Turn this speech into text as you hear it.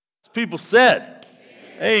People said,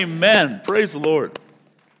 amen. Praise the Lord.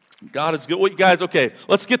 God is good. Well, guys, okay,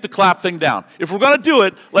 let's get the clap thing down. If we're going to do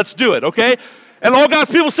it, let's do it, okay? And all God's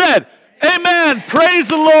people said, amen. Praise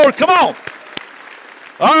the Lord. Come on.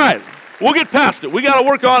 All right, we'll get past it. We got to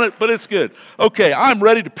work on it, but it's good. Okay, I'm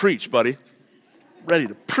ready to preach, buddy. Ready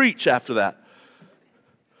to preach after that.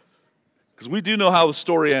 Because we do know how the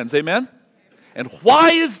story ends, amen? And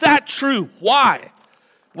why is that true? Why?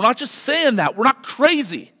 We're not just saying that. We're not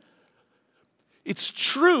crazy. It's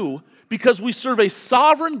true because we serve a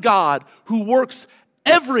sovereign God who works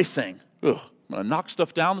everything. Ugh, I'm going to knock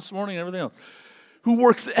stuff down this morning and everything else. Who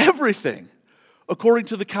works everything according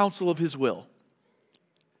to the counsel of his will.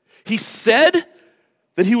 He said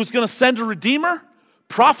that he was going to send a Redeemer,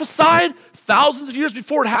 prophesied thousands of years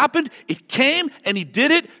before it happened. It came and he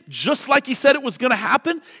did it just like he said it was going to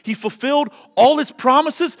happen. He fulfilled all his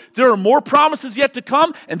promises. There are more promises yet to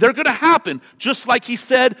come, and they're going to happen just like he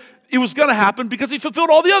said it was going to happen because he fulfilled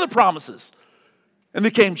all the other promises. And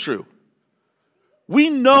they came true. We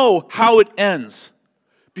know how it ends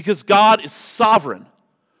because God is sovereign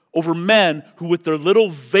over men who with their little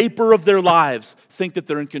vapor of their lives think that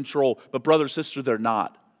they're in control. But brother, sister, they're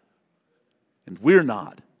not. And we're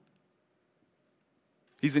not.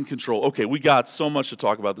 He's in control. Okay, we got so much to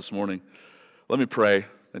talk about this morning. Let me pray,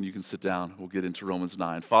 then you can sit down. We'll get into Romans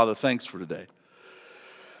 9. Father, thanks for today.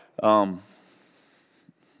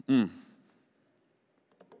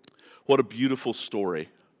 What a beautiful story.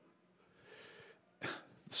 The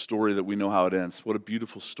story that we know how it ends. What a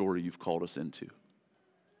beautiful story you've called us into.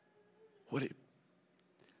 What an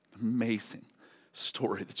amazing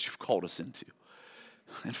story that you've called us into.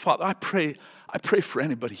 And Father, I pray for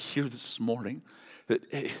anybody here this morning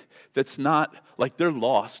that's not, like they're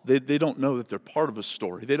lost. They don't know that they're part of a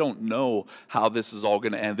story. They don't know how this is all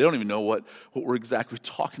going to end. They don't even know what we're exactly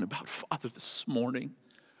talking about. Father, this morning,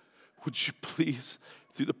 would you please,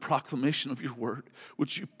 through the proclamation of your word,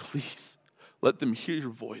 would you please let them hear your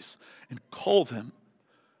voice and call them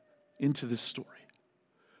into this story.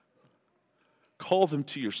 Call them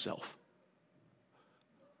to yourself.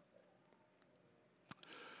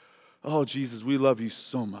 Oh, Jesus, we love you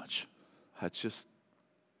so much. I just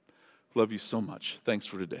love you so much. Thanks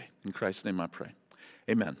for today. In Christ's name I pray.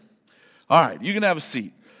 Amen. All right, you can have a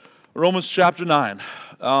seat. Romans chapter 9.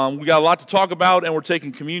 We got a lot to talk about, and we're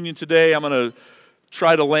taking communion today. I'm going to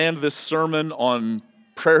try to land this sermon on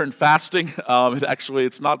prayer and fasting.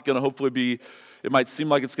 It's not going to hopefully be, it might seem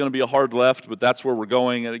like it's going to be a hard left, but that's where we're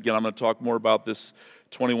going. And again, I'm going to talk more about this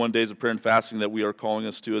 21 days of prayer and fasting that we are calling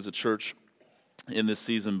us to as a church in this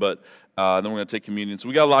season, but then we're going to take communion. So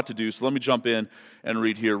we got a lot to do, so let me jump in and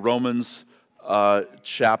read here. Romans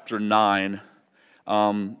chapter 9,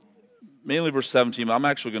 mainly verse 17. I'm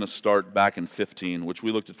actually going to start back in 15, which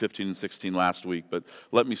we looked at 15 and 16 last week, but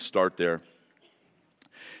let me start there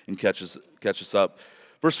and catch us up.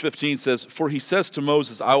 Verse 15 says, "For he says to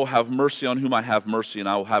Moses, I will have mercy on whom I have mercy, and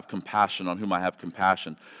I will have compassion on whom I have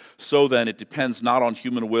compassion. So then it depends not on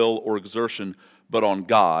human will or exertion, but on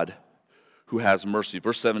God, who has mercy."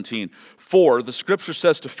 Verse 17, "For the scripture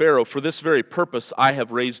says to Pharaoh, for this very purpose I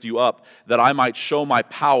have raised you up, that I might show my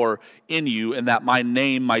power in you, and that my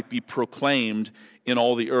name might be proclaimed in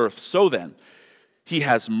all the earth. So then, he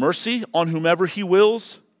has mercy on whomever he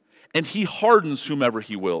wills, and he hardens whomever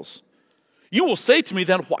he wills. You will say to me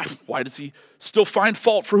then, why does he still find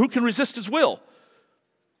fault? For who can resist his will?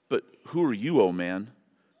 But who are you, O man,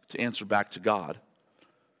 to answer back to God?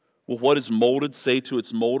 Will what is molded say to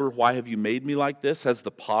its molder, why have you made me like this? Has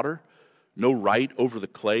the potter no right over the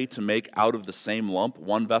clay to make out of the same lump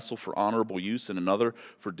one vessel for honorable use and another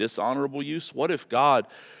for dishonorable use? What if God,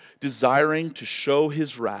 desiring to show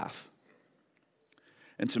his wrath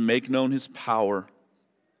and to make known his power,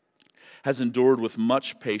 has endured with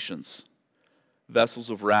much patience vessels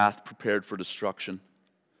of wrath prepared for destruction,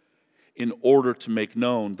 in order to make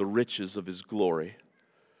known the riches of his glory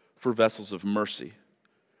for vessels of mercy,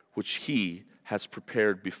 which he has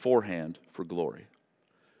prepared beforehand for glory,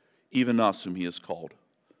 even us whom he has called,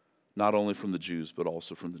 not only from the Jews, but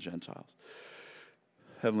also from the Gentiles."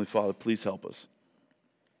 Heavenly Father, please help us.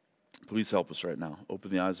 Please help us right now.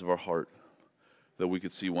 Open the eyes of our heart that we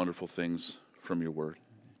could see wonderful things from your word.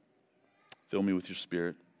 Fill me with your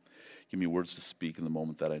spirit. Give me words to speak in the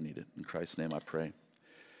moment that I need it. In Christ's name I pray.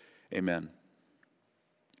 Amen.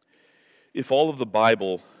 If all of the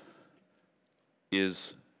Bible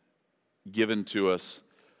is given to us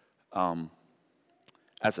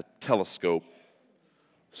as a telescope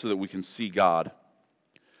so that we can see God,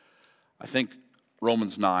 I think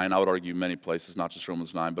Romans 9, I would argue many places, not just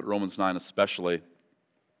Romans 9, but Romans 9 especially,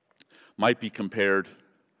 might be compared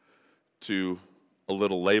to a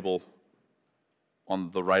little label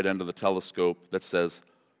on the right end of the telescope that says,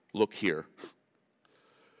 "Look here,"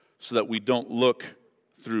 so that we don't look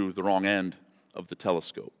through the wrong end of the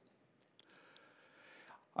telescope.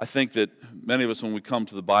 I think that many of us, when we come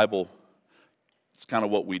to the Bible, it's kind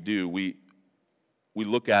of what we do. We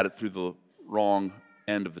look at it through the wrong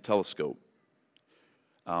end of the telescope.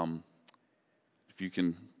 If you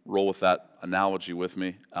can roll with that analogy with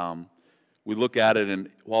me, we look at it, and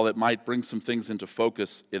while it might bring some things into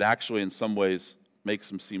focus, it actually, in some ways, makes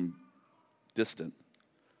them seem distant.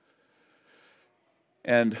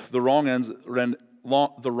 And the wrong end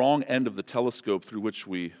of the telescope through which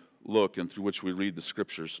we look and through which we read the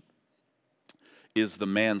Scriptures is the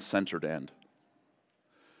man-centered end.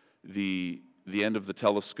 The end of the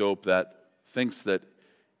telescope that thinks that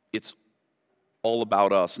it's all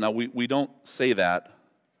about us. Now, we don't say that,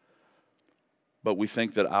 but we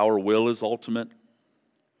think that our will is ultimate.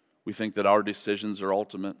 We think that our decisions are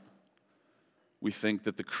ultimate. We think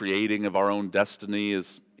that the creating of our own destiny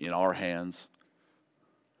is in our hands.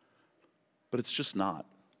 But it's just not.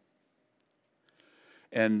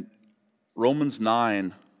 And Romans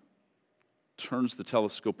 9 turns the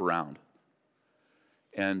telescope around.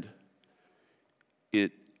 And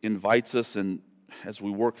it invites us, and as we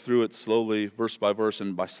work through it slowly, verse by verse,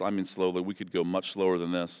 and I mean slowly, we could go much slower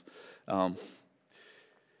than this.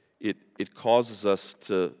 It causes us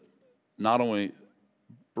to not only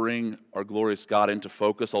bring our glorious God into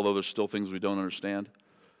focus, although there's still things we don't understand,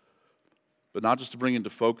 but not just to bring into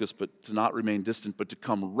focus, but to not remain distant, but to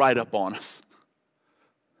come right up on us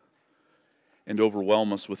and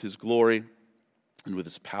overwhelm us with His glory and with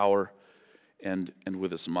His power and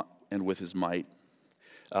with His might.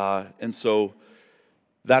 And so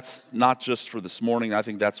that's not just for this morning. I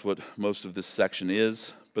think that's what most of this section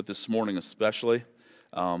is, but this morning especially.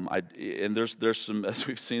 And there's some, as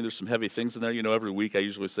we've seen, there's some heavy things in there. You know, every week I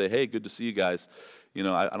usually say, "Hey, good to see you guys." You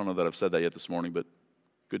know, I don't know that I've said that yet this morning, but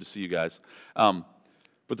good to see you guys.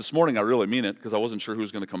 But this morning I really mean it, because I wasn't sure who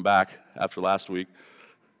was going to come back after last week.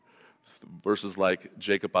 Verses like,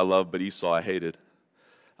 "Jacob I loved, but Esau I hated."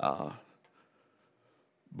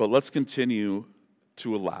 But let's continue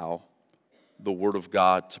to allow the Word of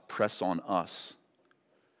God to press on us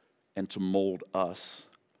and to mold us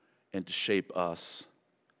and to shape us,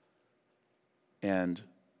 and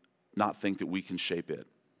not think that we can shape it.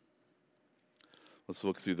 Let's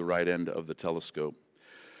look through the right end of the telescope.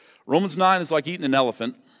 Romans 9 is like eating an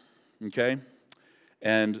elephant, okay?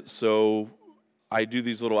 And so I do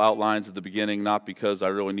these little outlines at the beginning, not because I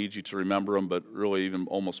really need you to remember them, but really even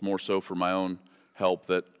almost more so for my own help,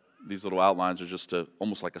 that these little outlines are just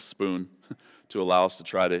almost like a spoon to allow us to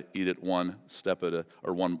try to eat it one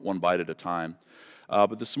bite at a time.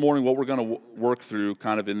 But this morning, what we're going to work through,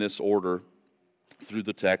 kind of in this order, through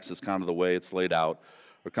the text, is kind of the way it's laid out,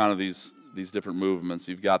 or kind of these different movements.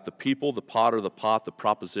 You've got the people, the potter, the pot, the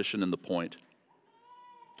proposition, and the point.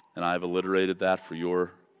 And I've alliterated that for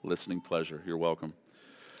your listening pleasure. You're welcome.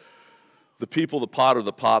 The people, the potter,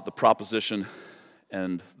 the pot, the proposition,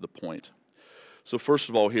 and the point. So first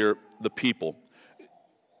of all here, the people.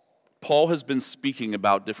 Paul has been speaking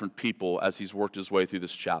about different people as he's worked his way through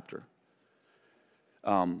this chapter.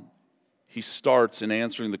 He starts in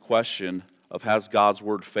answering the question of, has God's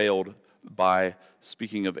word failed, by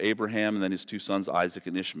speaking of Abraham and then his two sons Isaac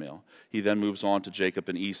and Ishmael. He then moves on to Jacob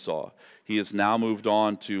and Esau. He has now moved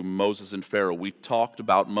on to Moses and Pharaoh. We talked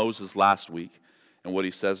about Moses last week and what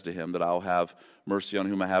he says to him, that I'll have mercy on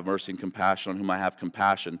whom I have mercy and compassion on whom I have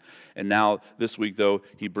compassion. And now this week, though,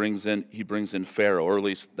 he brings in Pharaoh, or at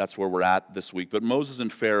least that's where we're at this week. But Moses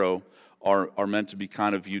and Pharaoh are meant to be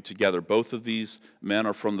kind of viewed together. Both of these men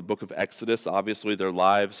are from the book of Exodus. Obviously, their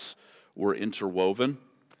lives were interwoven.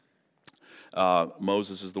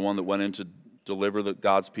 Moses is the one that went in to deliver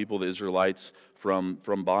God's people, the Israelites, from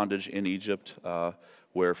bondage in Egypt,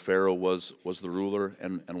 where Pharaoh was the ruler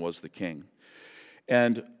and was the king.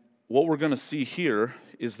 And what we're going to see here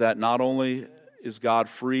is that not only is God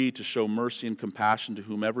free to show mercy and compassion to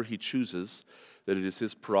whomever He chooses, that it is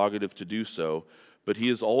His prerogative to do so, but He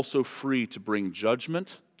is also free to bring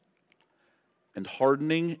judgment and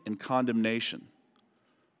hardening and condemnation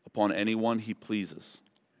upon anyone He pleases.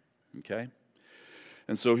 Okay?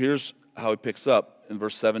 And so here's how He picks up in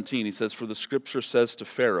verse 17. He says, "For the Scripture says to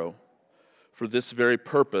Pharaoh, for this very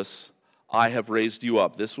purpose I have raised you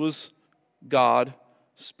up." This was God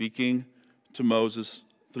speaking to Moses,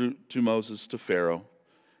 to Pharaoh.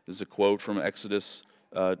 This is a quote from Exodus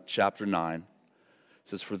chapter 9. It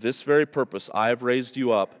says, "For this very purpose I have raised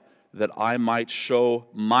you up, that I might show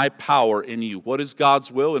my power in you." What is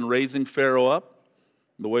God's will in raising Pharaoh up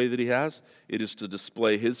the way that He has? It is to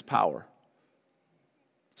display His power.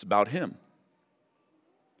 It's about him.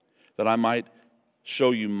 That I might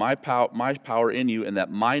show you my power in you, and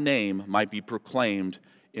that my name might be proclaimed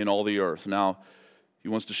in all the earth. Now, he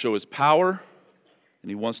wants to show his power, and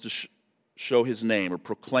he wants to show his name, or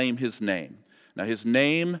proclaim his name. Now, his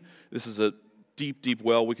name, this is a deep, deep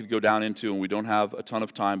well we could go down into, and we don't have a ton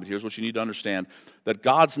of time, but here's what you need to understand, that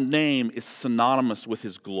God's name is synonymous with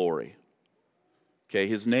his glory. Okay,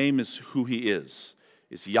 his name is who he is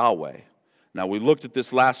Yahweh. Now, we looked at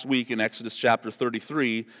this last week in Exodus chapter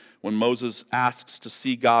 33, when Moses asks to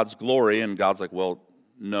see God's glory, and God's like, well,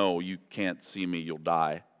 no, you can't see me, you'll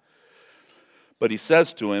die. But he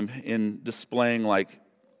says to him, in displaying like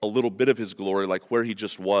a little bit of his glory, like where he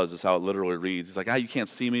just was, is how it literally reads. He's like, you can't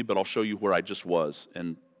see me, but I'll show you where I just was.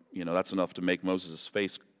 And, that's enough to make Moses'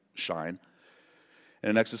 face shine. And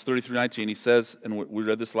in Exodus 33:19, he says, and we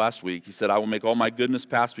read this last week, he said, I will make all my goodness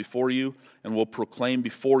pass before you, and will proclaim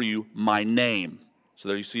before you my name. So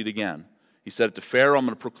there you see it again. He said it to Pharaoh, I'm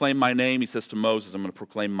going to proclaim my name. He says to Moses, I'm going to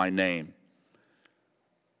proclaim my name.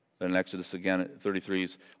 Then in Exodus again at 33,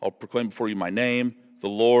 I'll proclaim before you my name, the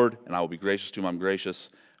Lord, and I will be gracious to whom I'm gracious,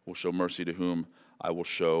 will show mercy to whom I will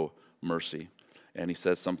show mercy. And he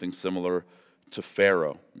says something similar to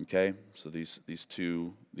Pharaoh, okay? So these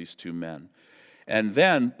two men. And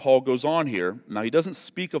then Paul goes on here. Now, he doesn't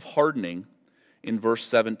speak of hardening in verse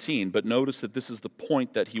 17, but notice that this is the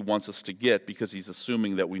point that he wants us to get, because he's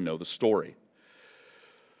assuming that we know the story.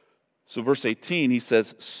 So verse 18, he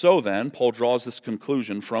says, so then, Paul draws this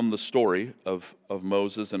conclusion from the story of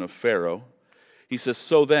Moses and of Pharaoh. He says,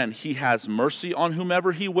 so then, he has mercy on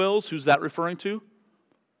whomever he wills. Who's that referring to?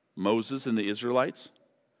 Moses and the Israelites.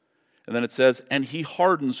 And then it says, and he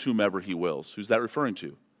hardens whomever he wills. Who's that referring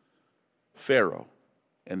to? Pharaoh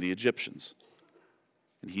and the Egyptians.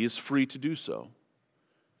 And he is free to do so.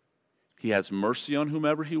 He has mercy on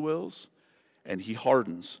whomever he wills, and he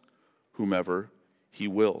hardens whomever he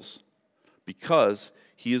wills, because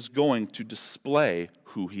he is going to display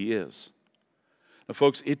who he is. Now,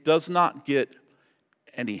 folks, it does not get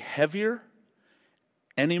any heavier,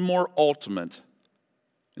 any more ultimate,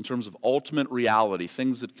 in terms of ultimate reality,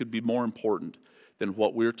 things that could be more important than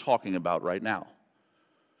what we're talking about right now.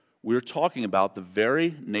 We're talking about the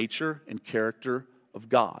very nature and character of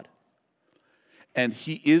God. And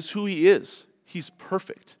he is who he is. He's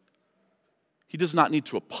perfect. He does not need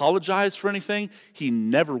to apologize for anything. He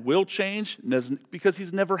never will change, because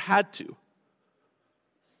he's never had to.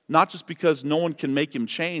 Not just because no one can make him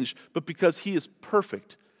change, but because he is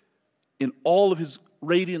perfect in all of his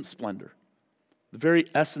radiant splendor. The very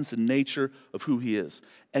essence and nature of who he is.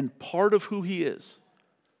 And part of who he is,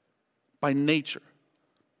 by nature,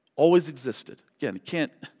 always existed. Again,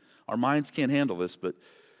 our minds can't handle this, but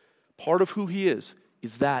part of who he is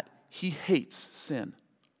that he hates sin.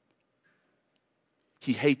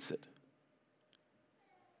 He hates it.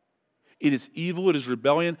 It is evil, it is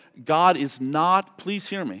rebellion. God is not, please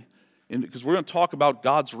hear me, because we're going to talk about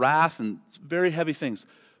God's wrath and very heavy things.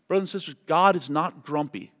 Brothers and sisters, God is not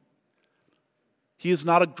grumpy. He is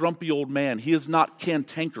not a grumpy old man. He is not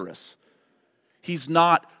cantankerous. He's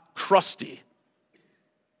not crusty.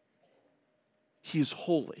 He is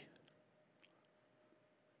holy.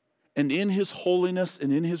 And in his holiness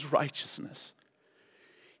and in his righteousness,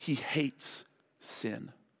 he hates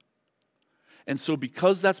sin. And so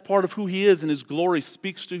because that's part of who he is and his glory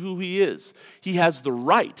speaks to who he is, he has the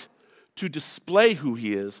right to display who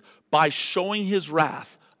he is by showing his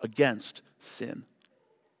wrath against sin.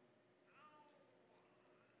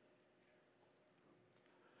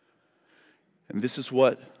 And this is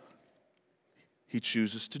what he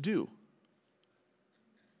chooses to do.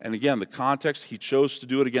 And again, the context, he chose to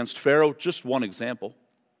do it against Pharaoh, just one example.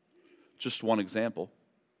 Just one example.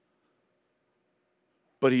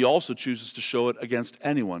 But he also chooses to show it against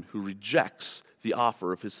anyone who rejects the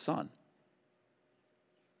offer of his son.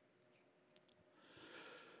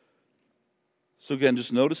 So again,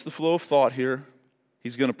 just notice the flow of thought here.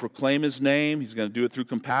 He's going to proclaim his name. He's going to do it through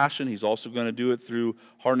compassion. He's also going to do it through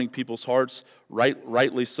hardening people's hearts,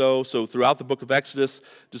 rightly so. So throughout the book of Exodus,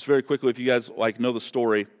 just very quickly, if you guys know the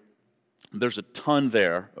story, there's a ton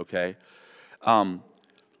there, okay?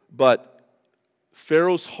 But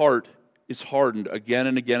Pharaoh's heart is hardened again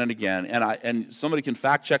and again and again. And somebody can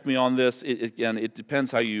fact check me on this. It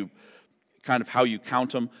depends how you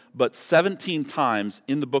count them. But 17 times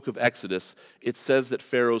in the book of Exodus, it says that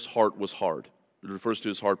Pharaoh's heart was hard. It refers to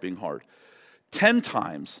his heart being hard. 10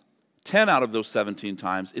 times, 10 out of those 17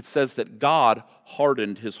 times, it says that God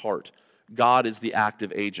hardened his heart. God is the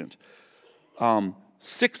active agent.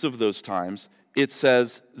 6 of those times, it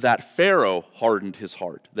says that Pharaoh hardened his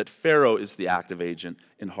heart, that Pharaoh is the active agent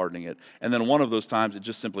in hardening it. And then one of those times it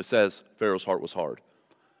just simply says Pharaoh's heart was hard.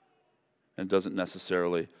 And it doesn't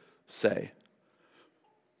necessarily say.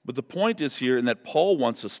 But the point is here, and that Paul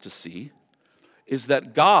wants us to see, is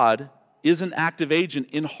that God is an active agent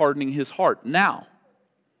in hardening his heart. Now,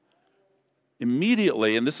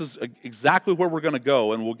 immediately, and this is exactly where we're going to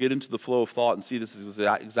go, and we'll get into the flow of thought and see this is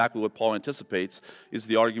exactly what Paul anticipates, is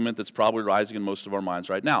the argument that's probably rising in most of our minds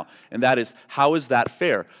right now. And that is, how is that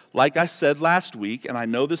fair? Like I said last week, and I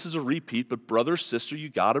know this is a repeat, but brother, sister, you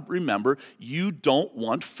got to remember, you don't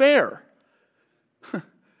want fair.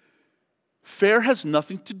 Fair has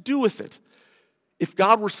nothing to do with it. If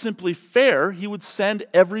God were simply fair, he would send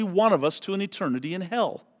every one of us to an eternity in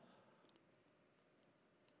hell.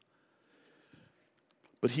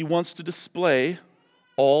 But he wants to display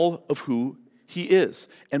all of who he is.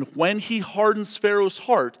 And when he hardens Pharaoh's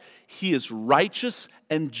heart, he is righteous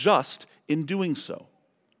and just in doing so.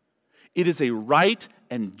 It is a right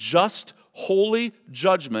and just, holy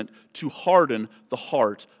judgment to harden the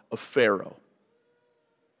heart of Pharaoh.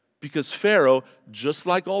 Because Pharaoh, just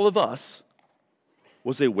like all of us,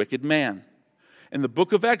 was a wicked man. In the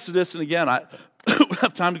book of Exodus, and again, I don't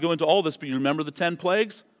have time to go into all this, but you remember the 10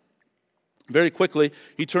 plagues? Very quickly,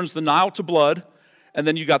 he turns the Nile to blood, and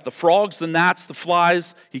then you got the frogs, the gnats, the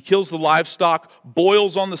flies. He kills the livestock,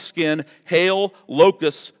 boils on the skin, hail,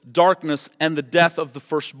 locusts, darkness, and the death of the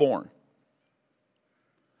firstborn.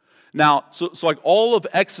 Now, so like all of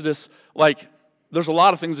Exodus, like there's a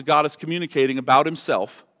lot of things that God is communicating about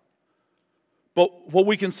himself. But what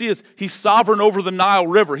we can see is he's sovereign over the Nile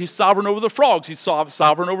River. He's sovereign over the frogs. He's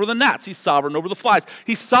sovereign over the gnats. He's sovereign over the flies.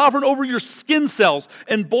 He's sovereign over your skin cells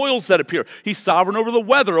and boils that appear. He's sovereign over the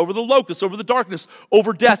weather, over the locusts, over the darkness,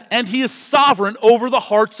 over death. And he is sovereign over the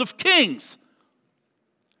hearts of kings.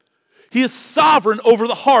 He is sovereign over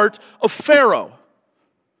the heart of Pharaoh.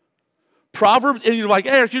 Proverbs, and you're like,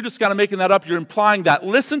 Eric, you're just kind of making that up. You're implying that.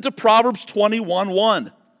 Listen to Proverbs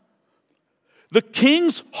 21:1. The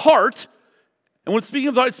king's heart, and when speaking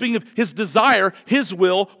of the heart, speaking of his desire, his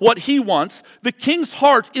will, what he wants, the king's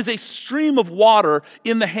heart is a stream of water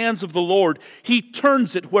in the hands of the Lord. He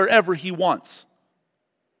turns it wherever he wants.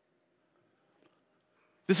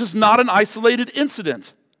 This is not an isolated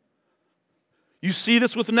incident. You see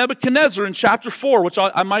this with Nebuchadnezzar in chapter 4, which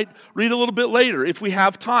I might read a little bit later if we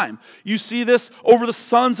have time. You see this over the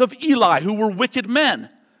sons of Eli, who were wicked men.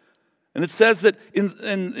 And it says that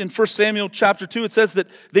in 1 Samuel chapter 2, it says that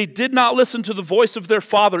they did not listen to the voice of their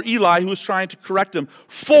father, Eli, who was trying to correct them,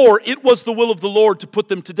 for it was the will of the Lord to put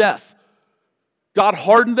them to death. God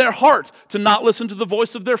hardened their heart to not listen to the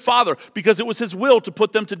voice of their father because it was his will to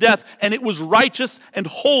put them to death, and it was righteous and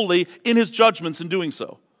holy in his judgments in doing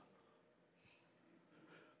so.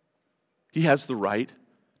 He has the right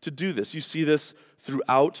to do this. You see this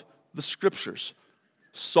throughout the scriptures.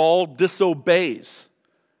 Saul disobeys.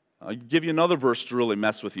 I'll give you another verse to really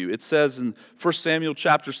mess with you. It says in 1 Samuel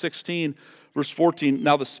chapter 16, verse 14,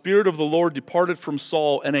 now the Spirit of the Lord departed from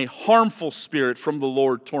Saul, and a harmful spirit from the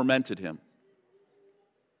Lord tormented him.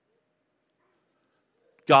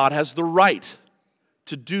 God has the right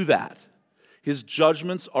to do that. His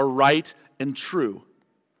judgments are right and true.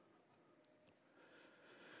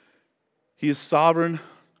 He is sovereign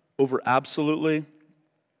over absolutely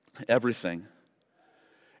everything.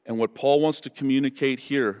 And what Paul wants to communicate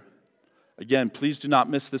here, again, please do not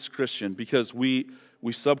miss this, Christian, because we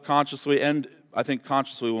subconsciously and I think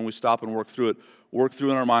consciously when we stop and work through in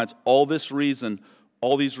our minds all these reasons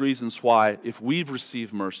why if we've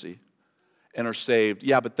received mercy and are saved,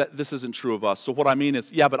 yeah, but this isn't true of us. So what I mean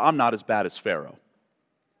is, yeah, but I'm not as bad as Pharaoh.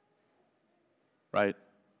 Right?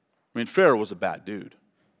 I mean, Pharaoh was a bad dude,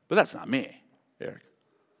 but that's not me, Eric.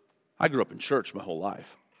 I grew up in church my whole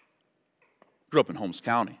life. Grew up in Holmes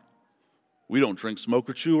County. We don't drink, smoke,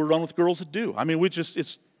 or chew, or run with girls that do. I mean,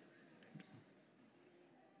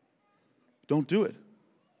 don't do it.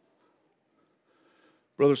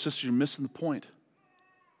 Brother, sister, you're missing the point.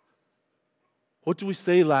 What did we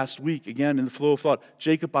say last week, again, in the flow of thought?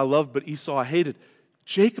 Jacob I loved, but Esau I hated.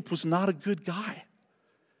 Jacob was not a good guy.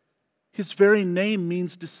 His very name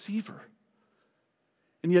means deceiver.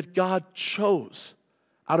 And yet God chose,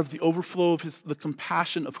 out of the overflow of the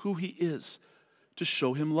compassion of who he is, to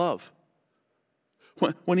show him love.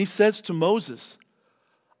 When he says to Moses,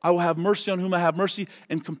 I will have mercy on whom I have mercy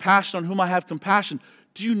and compassion on whom I have compassion.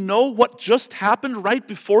 Do you know what just happened right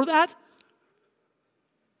before that?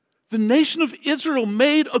 The nation of Israel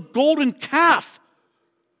made a golden calf.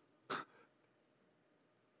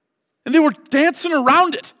 And they were dancing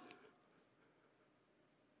around it.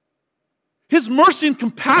 His mercy and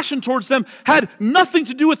compassion towards them had nothing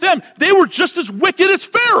to do with them. They were just as wicked as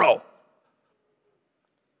Pharaoh.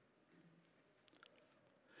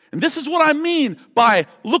 And this is what I mean by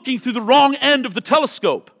looking through the wrong end of the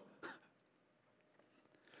telescope.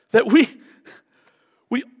 That we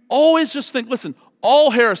always just think, listen,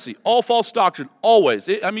 all heresy, all false doctrine, always.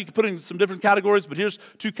 I mean, you can put it in some different categories, but here's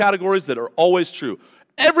two categories that are always true.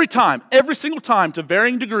 Every time, every single time, to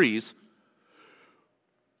varying degrees,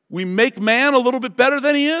 we make man a little bit better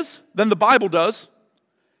than he is, than the Bible does,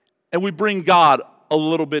 and we bring God a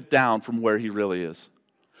little bit down from where he really is.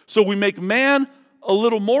 So we make man a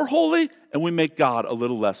little more holy, and we make God a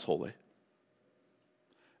little less holy.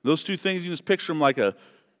 Those two things, you can just picture them like a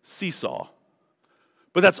seesaw.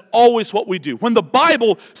 But that's always what we do. When the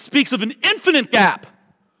Bible speaks of an infinite gap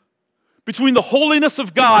between the holiness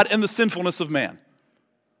of God and the sinfulness of man.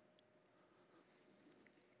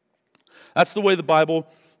 That's the way the Bible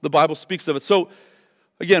speaks of it. So,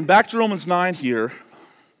 again, back to Romans 9 here.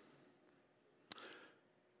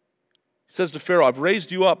 He says to Pharaoh, I've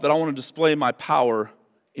raised you up that I want to display my power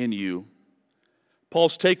in you.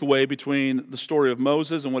 Paul's takeaway between the story of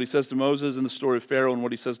Moses and what he says to Moses and the story of Pharaoh and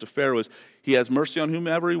what he says to Pharaoh is he has mercy on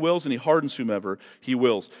whomever he wills and he hardens whomever he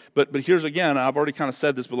wills. But here's again, I've already kind of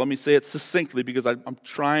said this, but let me say it succinctly because I'm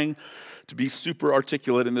trying to be super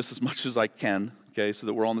articulate in this as much as I can, okay, so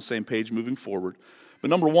that we're on the same page moving forward. But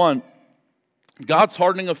number one, God's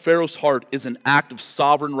hardening of Pharaoh's heart is an act of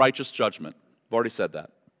sovereign righteous judgment. I've already said that.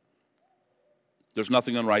 There's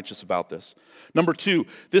nothing unrighteous about this. Number two,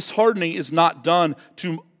 this hardening is not done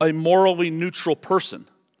to a morally neutral person.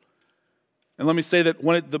 And let me say that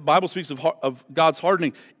when the Bible speaks of God's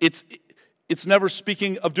hardening, it's never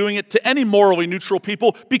speaking of doing it to any morally neutral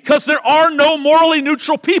people because there are no morally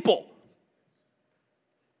neutral people.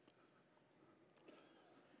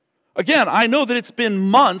 Again, I know that it's been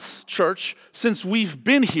months, church, since we've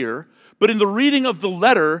been here, but in the reading of the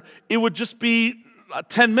letter, it would just be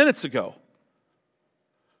 10 minutes ago.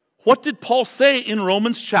 What did Paul say in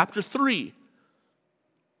Romans chapter 3?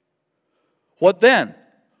 What then?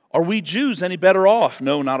 Are we Jews any better off?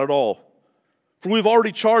 No, not at all. For we've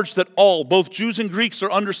already charged that all, both Jews and Greeks, are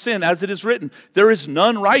under sin, as it is written, there is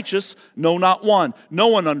none righteous, no, not one. No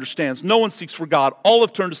one understands, no one seeks for God. All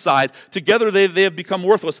have turned aside. Together they have become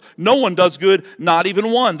worthless. No one does good, not even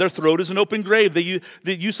one. Their throat is an open grave. The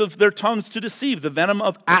use of their tongues to deceive. The venom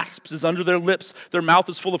of asps is under their lips. Their mouth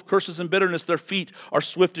is full of curses and bitterness. Their feet are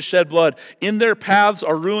swift to shed blood. In their paths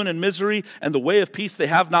are ruin and misery, and the way of peace they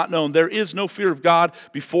have not known. There is no fear of God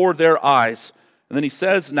before their eyes. And then he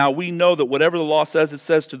says, now we know that whatever the law says, it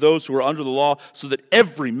says to those who are under the law, so that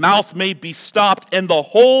every mouth may be stopped and the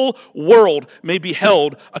whole world may be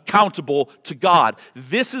held accountable to God.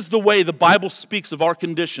 This is the way the Bible speaks of our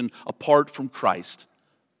condition apart from Christ.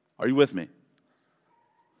 Are you with me?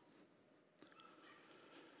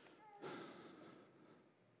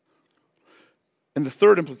 And the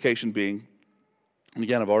third implication being, and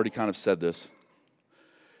again, I've already kind of said this,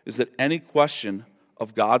 is that any question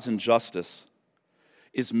of God's injustice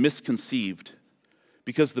is misconceived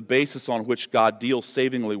because the basis on which God deals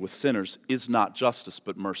savingly with sinners is not justice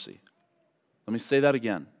but mercy. Let me say that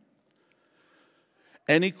again.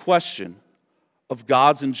 Any question of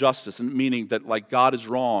God's injustice, and meaning that like God is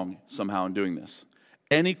wrong somehow in doing this,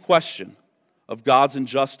 any question of God's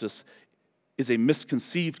injustice is a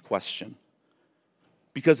misconceived question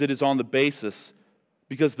because it is on the basis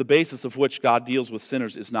of which God deals with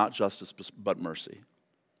sinners is not justice but mercy.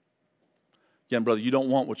 Again, brother, you don't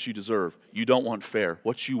want what you deserve. You don't want fair.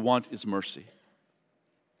 What you want is mercy.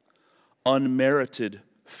 Unmerited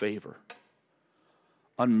favor.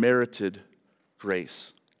 Unmerited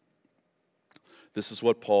grace. This is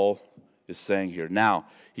what Paul is saying here. Now,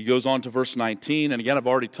 he goes on to verse 19, and again, I've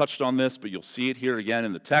already touched on this, but you'll see it here again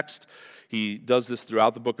in the text. He does this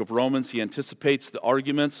throughout the book of Romans. He anticipates the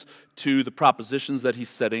arguments to the propositions that he's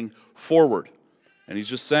setting forward. And he's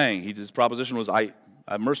just saying, his proposition was, I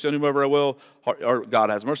have mercy on whomever I will, or God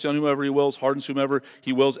has mercy on whomever he wills, hardens whomever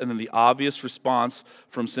he wills. And then the obvious response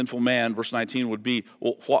from sinful man, verse 19, would be,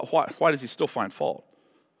 well, why does he still find fault?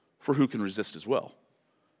 For who can resist his will?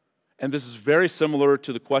 And this is very similar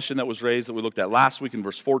to the question that was raised that we looked at last week in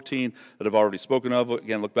verse 14 that I've already spoken of.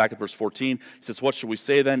 Again, look back at verse 14. He says, what should we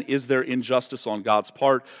say then? Is there injustice on God's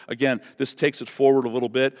part? Again, this takes it forward a little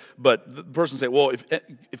bit, but the person say, well,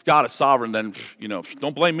 if God is sovereign, then,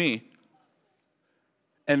 don't blame me.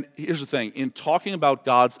 And here's the thing, in talking about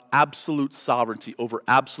God's absolute sovereignty over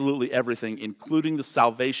absolutely everything, including the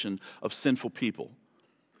salvation of sinful people,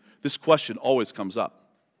 this question always comes up.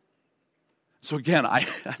 So again, I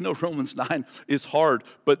know Romans 9 is hard,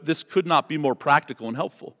 but this could not be more practical and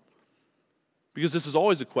helpful. Because this is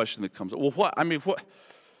always a question that comes up. Well, what are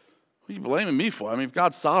you blaming me for? I mean, if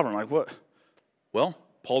God's sovereign, like what? Well,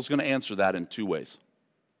 Paul's going to answer that in two ways.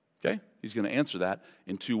 Okay? He's going to answer that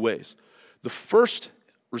in two ways. The first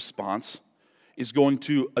response is going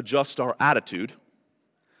to adjust our attitude,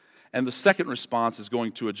 and the second response is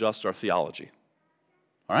going to adjust our theology.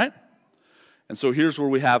 All right? And so here's where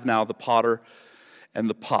we have now the potter and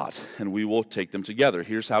the pot, and we will take them together.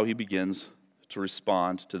 Here's how he begins to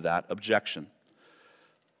respond to that objection.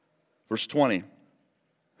 Verse 20,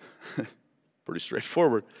 pretty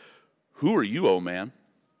straightforward. Who are you, O man,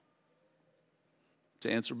 to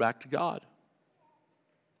answer back to God?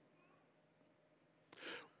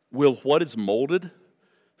 Will what is molded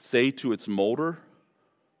say to its molder,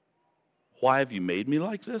 why have you made me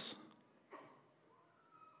like this?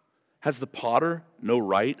 Has the potter no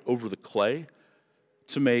right over the clay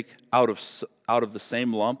to make out of the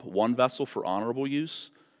same lump one vessel for honorable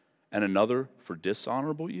use and another for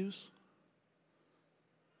dishonorable use?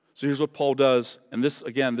 So here's what Paul does, and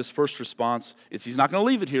this first response, he's not going to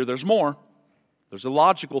leave it here, there's more. There's a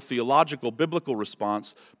logical, theological, biblical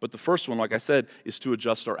response, but the first one, like I said, is to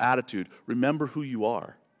adjust our attitude. Remember who you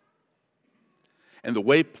are. And the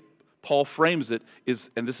way Paul frames it is,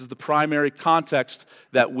 and this is the primary context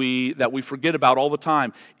that we forget about all the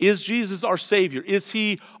time, is Jesus our Savior? Is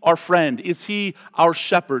He our friend? Is He our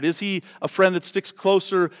shepherd? Is He a friend that sticks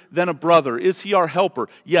closer than a brother? Is He our helper?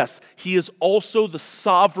 Yes, He is also the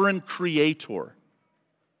sovereign creator.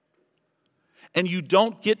 And you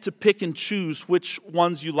don't get to pick and choose which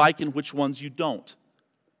ones you like and which ones you don't.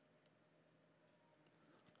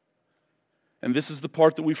 And this is the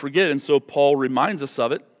part that we forget, and so Paul reminds us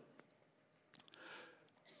of it.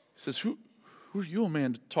 He says, who are you,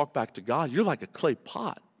 man, to talk back to God? You're like a clay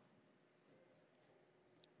pot.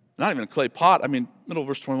 Not even a clay pot. I mean, middle of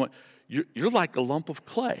verse 21, you're like a lump of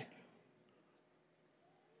clay.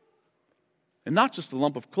 And not just a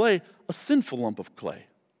lump of clay, a sinful lump of clay.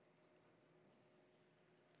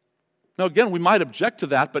 Now, again, we might object to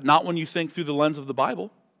that, but not when you think through the lens of the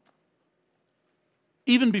Bible.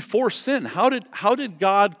 Even before sin, how did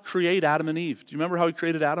God create Adam and Eve? Do you remember how He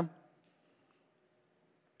created Adam?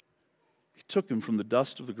 He took him from the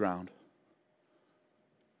dust of the ground.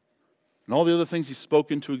 And all the other things He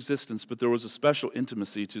spoke into existence, but there was a special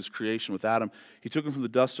intimacy to His creation with Adam. He took him from the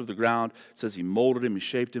dust of the ground. It says He molded him, He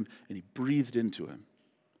shaped him, and He breathed into him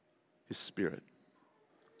His Spirit,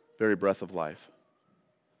 very breath of life.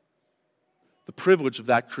 The privilege of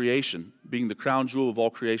that creation, being the crown jewel of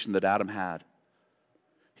all creation that Adam had,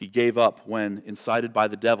 he gave up when, incited by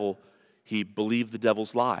the devil, he believed the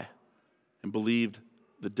devil's lie and believed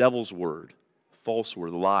the devil's word, false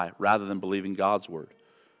word, the lie, rather than believing God's word,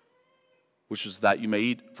 which is that you may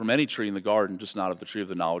eat from any tree in the garden, just not of the tree of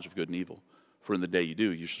the knowledge of good and evil. For in the day you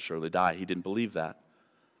do, you shall surely die. He didn't believe that.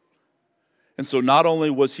 And so not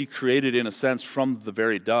only was he created, in a sense, from the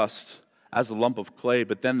very dust, as a lump of clay,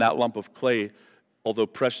 but then that lump of clay, although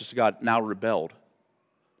precious to God, now rebelled.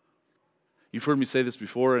 You've heard me say this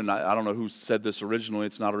before, and I don't know who said this originally.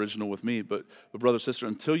 It's not original with me, but brother, sister,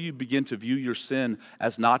 until you begin to view your sin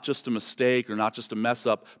as not just a mistake or not just a mess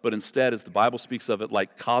up, but instead, as the Bible speaks of it,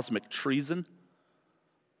 like cosmic treason,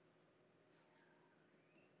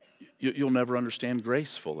 you'll never understand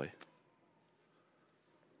grace fully.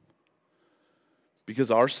 Because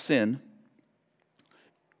our sin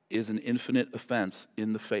is an infinite offense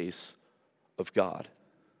in the face of God.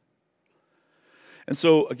 And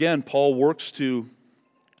so, again, Paul works to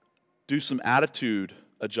do some attitude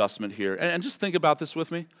adjustment here. And just think about this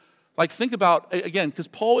with me. Like, think about, again, because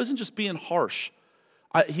Paul isn't just being harsh.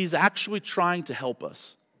 He's actually trying to help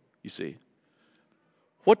us, you see.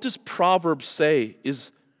 What does Proverbs say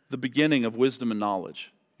is the beginning of wisdom and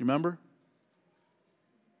knowledge? You remember?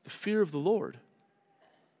 The fear of the Lord.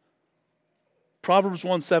 Proverbs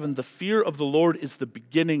 1:7, the fear of the Lord is the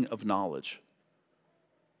beginning of knowledge.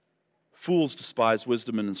 Fools despise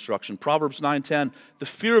wisdom and instruction. Proverbs 9:10, the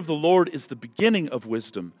fear of the Lord is the beginning of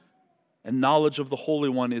wisdom, and knowledge of the Holy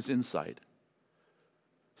One is insight.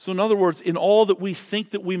 So in other words, in all that we think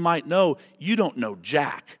that we might know, you don't know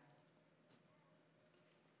jack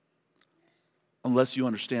unless you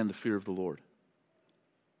understand the fear of the Lord.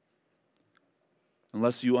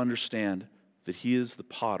 Unless you understand that He is the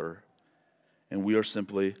potter and we are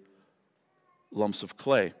simply lumps of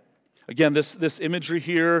clay. Again, this imagery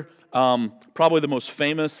here, probably the most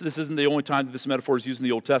famous. This isn't the only time that this metaphor is used in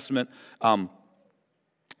the Old Testament.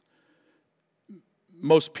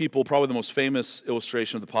 Most people, probably the most famous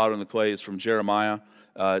illustration of the potter and the clay is from Jeremiah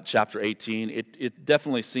chapter 18. It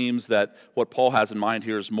definitely seems that what Paul has in mind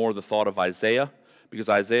here is more the thought of Isaiah, because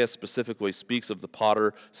Isaiah specifically speaks of the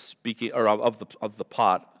potter speaking, or of the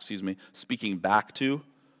pot, speaking back to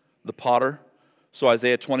the potter. So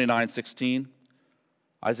Isaiah 29:16,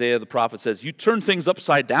 Isaiah the prophet says, "You turn things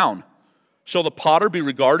upside down. Shall the potter be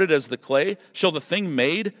regarded as the clay? Shall the thing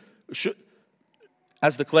made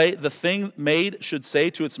as the clay? The thing made should say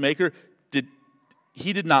to its maker,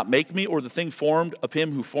 He did not make me, or the thing formed of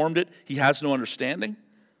him who formed it, he has no understanding."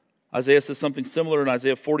 Isaiah says something similar in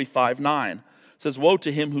Isaiah 45:9. It says, "Woe to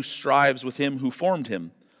him who strives with him who formed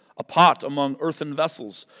him, a pot among earthen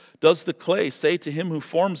vessels. Does the clay say to him who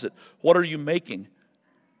forms it, What are you making?"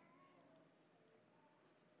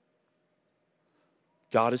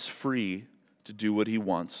 God is free to do what he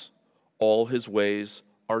wants. All his ways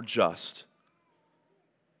are just.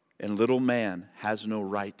 And little man has no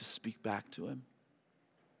right to speak back to him.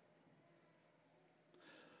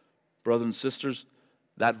 Brothers and sisters,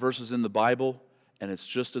 that verse is in the Bible, and it's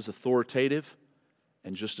just as authoritative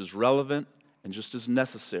and just as relevant and just as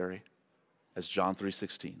necessary as John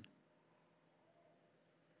 3:16.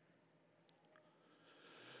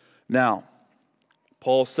 Now,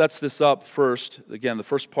 Paul sets this up first. Again, the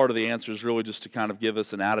first part of the answer is really just to kind of give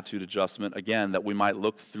us an attitude adjustment, again, that we might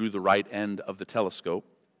look through the right end of the telescope,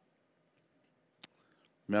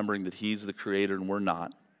 remembering that he's the creator and we're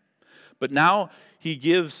not. But now he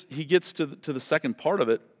gets to the second part of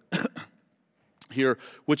it here,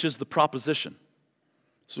 which is the proposition.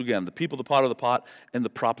 So again, the people, the pot of the pot, and the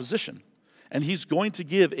proposition. And he's going to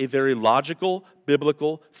give a very logical,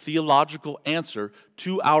 biblical, theological answer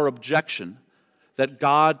to our objection that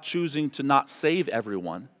God choosing to not save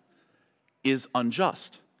everyone is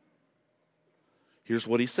unjust. Here's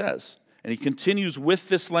what he says. And he continues with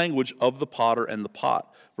this language of the potter and the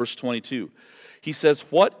pot. Verse 22. He says,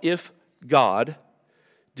 "What if God,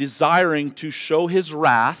 desiring to show his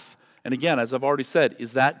wrath," and again, as I've already said,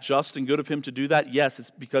 is that just and good of him to do that? Yes,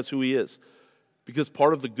 it's because who he is. Because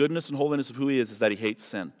part of the goodness and holiness of who he is that he hates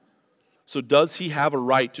sin. So does he have a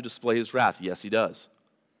right to display his wrath? Yes, he does.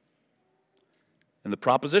 And the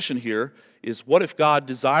proposition here is, what if God,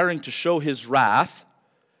 desiring to show his wrath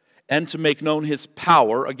and to make known his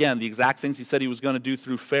power, again, the exact things he said he was going to do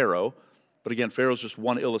through Pharaoh, but again, Pharaoh's just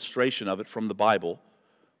one illustration of it from the Bible.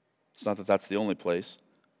 It's not that that's the only place.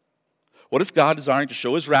 What if God, desiring to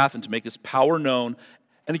show his wrath and to make his power known,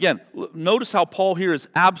 and again, notice how Paul here is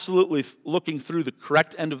absolutely looking through the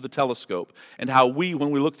correct end of the telescope, and how we,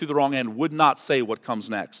 when we look through the wrong end, would not say what comes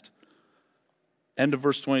next. End of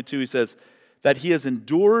verse 22, he says, "That he has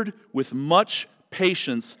endured with much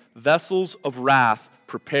patience vessels of wrath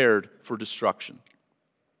prepared for destruction."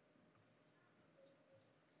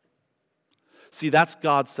 See, that's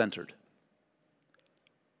God-centered.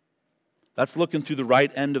 That's looking through the right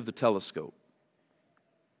end of the telescope.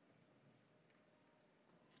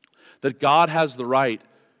 That God has the right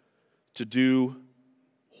to do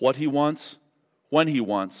what he wants, when he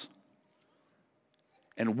wants,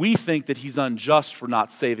 and we think that he's unjust for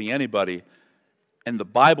not saving anybody. And the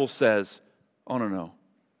Bible says, oh, no.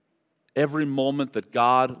 Every moment that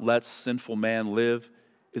God lets sinful man live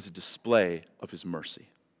is a display of his mercy.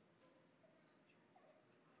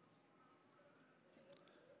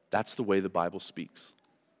 That's the way the Bible speaks.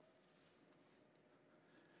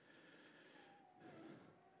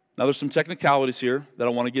 Now, there's some technicalities here that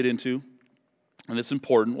I want to get into, and it's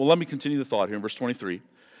important. Well, let me continue the thought here in verse 23.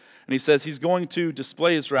 And he says he's going to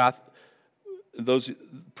display his wrath, those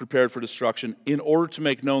prepared for destruction, in order to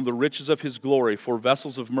make known the riches of his glory for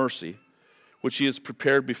vessels of mercy, which he has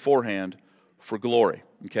prepared beforehand for glory.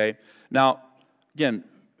 Okay? Now, again,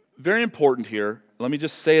 very important here. Let me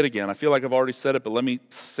just say it again. I feel like I've already said it, but let me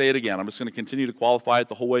say it again. I'm just going to continue to qualify it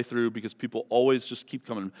the whole way through because people always just keep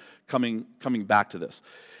coming back to this.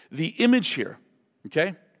 The image here,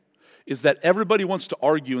 okay, is that everybody wants to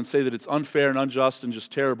argue and say that it's unfair and unjust and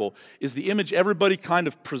just terrible, is the image everybody kind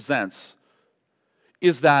of presents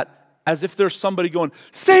is that as if there's somebody going,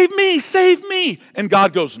 save me, and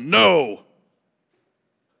God goes, no.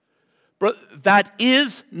 But that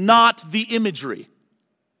is not the imagery.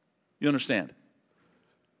 You understand?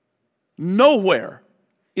 Nowhere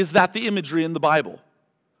is that the imagery in the Bible.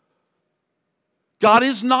 God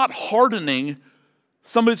is not hardening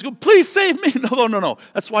somebody's going, please save me. No.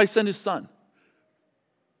 That's why he sent his son.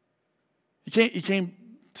 He came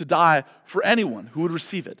to die for anyone who would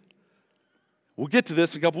receive it. We'll get to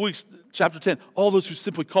this in a couple weeks. Chapter 10, all those who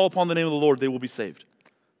simply call upon the name of the Lord, they will be saved.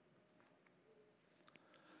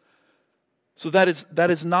 So that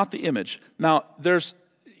is not the image. Now, this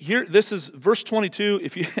is verse 22.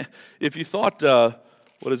 If you thought,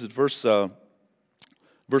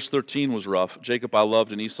 verse 13 was rough. Jacob I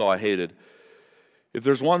loved and Esau I hated. If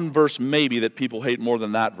there's one verse maybe that people hate more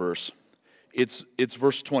than that verse, it's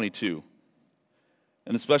verse 22.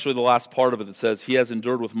 And especially the last part of it that says, he has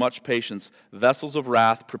endured with much patience vessels of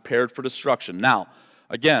wrath prepared for destruction. Now,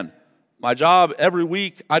 again, my job every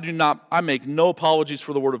week, I make no apologies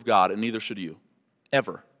for the Word of God, and neither should you,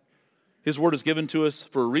 ever. His Word is given to us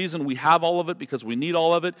for a reason. We have all of it because we need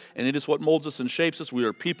all of it, and it is what molds us and shapes us. We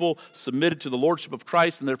are people submitted to the Lordship of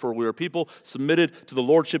Christ, and therefore we are people submitted to the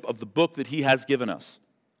Lordship of the book that He has given us.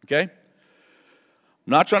 Okay? I'm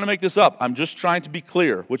not trying to make this up. I'm just trying to be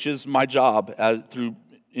clear, which is my job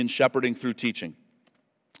in shepherding through teaching.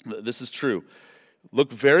 This is true.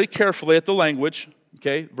 Look very carefully at the language.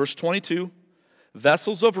 Okay, verse 22,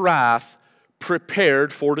 vessels of wrath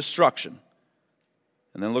prepared for destruction.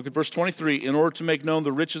 And then look at verse 23, in order to make known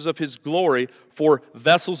the riches of His glory for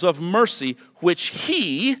vessels of mercy, which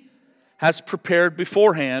He has prepared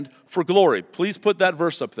beforehand for glory. Please put that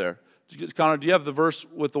verse up there. Connor, do you have the verse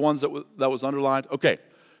with the ones that was underlined? Okay,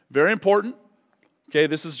 very important. Okay,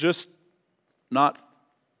 this is just not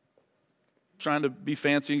trying to be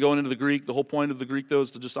fancy and going into the Greek. The whole point of the Greek, though,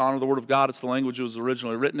 is to just honor the Word of God. It's the language it was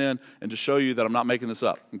originally written in, and to show you that I'm not making this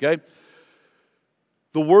up, okay?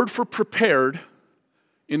 The word for prepared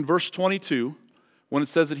in verse 22, when it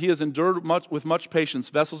says that he has endured with much patience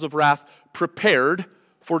vessels of wrath prepared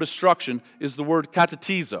for destruction, is the word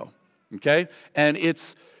katatizo, okay? And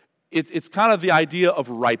it's kind of the idea of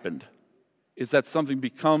ripened, is that something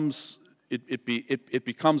becomes, it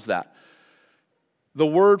becomes that. The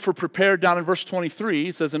word for prepared down in verse 23,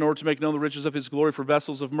 it says, in order to make known the riches of His glory for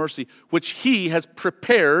vessels of mercy, which He has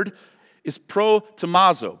prepared, is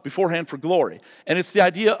pro-tomazo, beforehand for glory. And it's the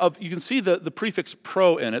idea of, you can see the prefix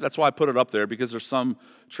pro in it. That's why I put it up there, because there's some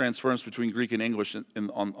transference between Greek and English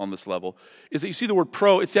on this level. Is that you see the word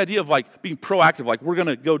pro, it's the idea of like being proactive, like we're going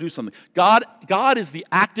to go do something. God is the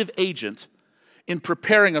active agent in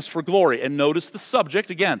preparing us for glory. And notice the subject.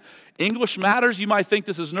 Again, English matters. You might think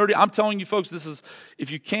this is nerdy. I'm telling you folks, this is,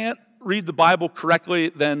 if you can't read the Bible correctly,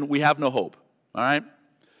 then we have no hope. All right?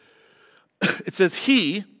 It says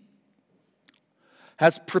He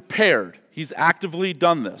has prepared. He's actively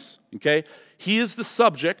done this. Okay? He is the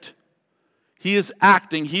subject. He is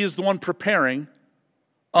acting. He is the one preparing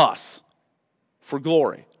us for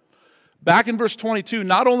glory. Back in verse 22,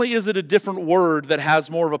 not only is it a different word that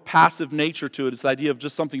has more of a passive nature to it, it's the idea of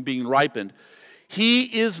just something being ripened. He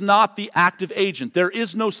is not the active agent. There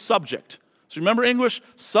is no subject. So remember English?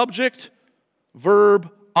 Subject,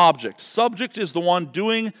 verb, object. Subject is the one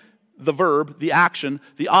doing the verb, the action.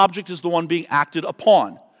 The object is the one being acted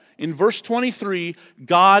upon. In verse 23,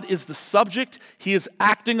 God is the subject. He is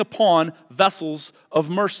acting upon vessels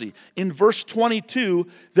of mercy. In verse 22,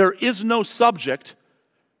 there is no subject.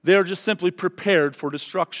 They are just simply prepared for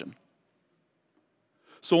destruction.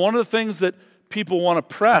 So one of the things that people want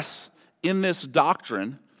to press in this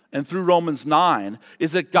doctrine and through Romans 9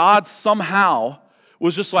 is that God somehow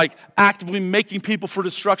was just like actively making people for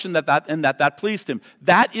destruction that pleased Him.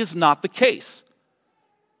 That is not the case.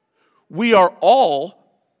 We are all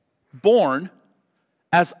born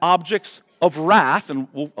as objects of wrath, and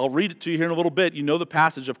I'll read it to you here in a little bit. You know the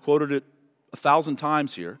passage. I've quoted it 1,000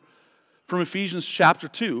 times here. From Ephesians chapter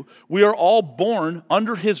 2, we are all born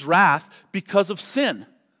under His wrath because of sin,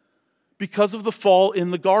 because of the fall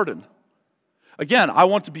in the garden. Again, I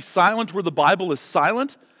want to be silent where the Bible is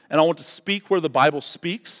silent, and I want to speak where the Bible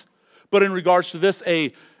speaks. But in regards to this,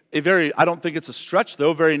 a very, I don't think it's a stretch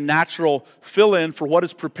though, very natural fill-in for what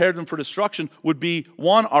is prepared them for destruction would be,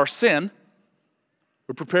 one, our sin.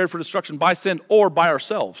 We're prepared for destruction by sin or by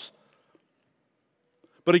ourselves.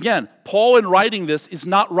 But again, Paul in writing this is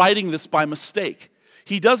not writing this by mistake.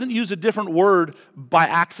 He doesn't use a different word by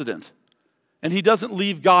accident. And he doesn't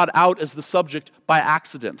leave God out as the subject by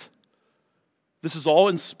accident. This is all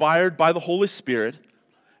inspired by the Holy Spirit,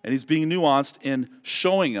 and he's being nuanced in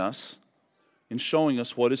showing us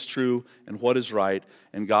what is true and what is right,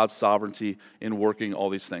 and God's sovereignty in working all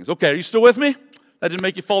these things. Okay, are you still with me? That didn't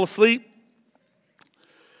make you fall asleep?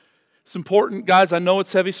 It's important, guys. I know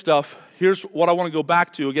it's heavy stuff. Here's what I want to go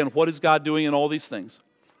back to. Again, what is God doing in all these things?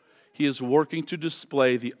 He is working to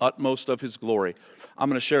display the utmost of His glory. I'm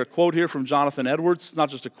going to share a quote here from Jonathan Edwards. It's not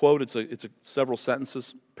just a quote, it's a several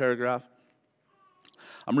sentences paragraph.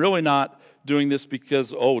 I'm really not doing this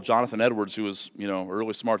because, Jonathan Edwards, who was, a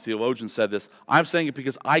really smart theologian, said this. I'm saying it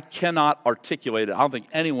because I cannot articulate it. I don't think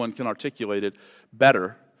anyone can articulate it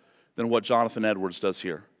better than what Jonathan Edwards does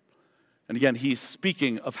here. And again, he's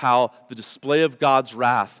speaking of how the display of God's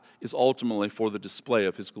wrath is ultimately for the display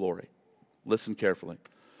of His glory. Listen carefully.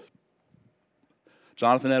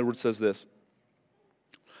 Jonathan Edwards says this.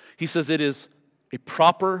 He says, it is a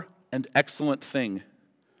proper and excellent thing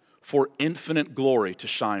for infinite glory to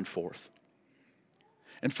shine forth.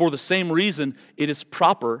 And for the same reason, it is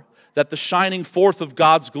proper that the shining forth of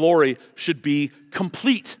God's glory should be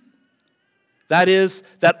complete. That is,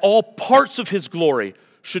 that all parts of His glory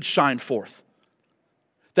should shine forth.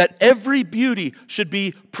 That every beauty should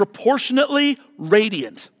be proportionately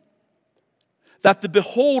radiant. That the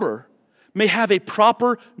beholder may have a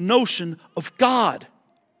proper notion of God.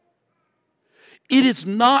 It is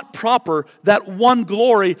not proper that one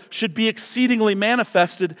glory should be exceedingly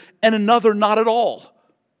manifested and another not at all.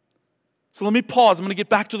 So let me pause. I'm going to get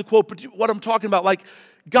back to the quote, but what I'm talking about, like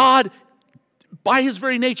God, by His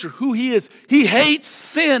very nature, who He is, He hates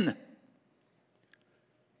sin.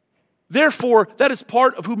 Therefore, that is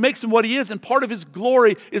part of who makes Him what He is, and part of His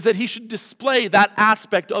glory is that He should display that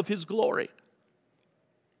aspect of His glory.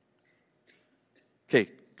 Okay,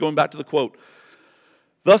 going back to the quote.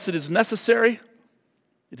 Thus it is necessary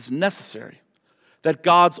that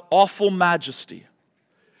God's awful majesty,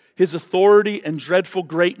 His authority and dreadful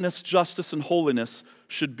greatness, justice, and holiness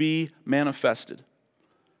should be manifested.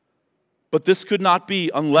 But this could not be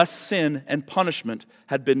unless sin and punishment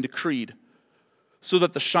had been decreed, so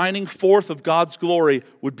that the shining forth of God's glory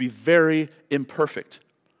would be very imperfect,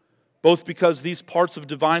 both because these parts of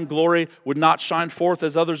divine glory would not shine forth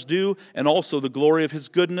as others do, and also the glory of His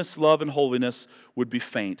goodness, love, and holiness would be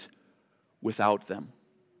faint without them.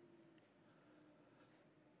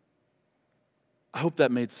 I hope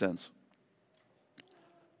that made sense.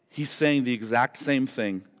 He's saying the exact same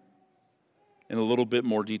thing in a little bit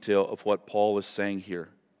more detail of what Paul is saying here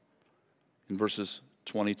in verses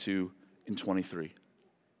 22 and 23.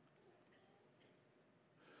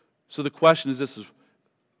 So the question is this,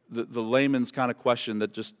 the layman's kind of question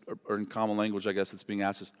that just, or in common language, I guess, that's being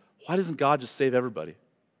asked is, why doesn't God just save everybody?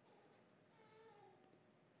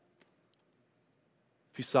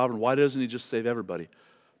 If He's sovereign, why doesn't He just save everybody?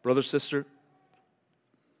 Brother, sister,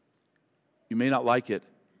 you may not like it,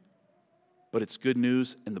 but it's good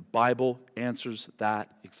news, and the Bible answers that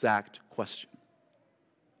exact question.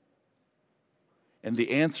 And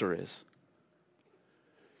the answer is,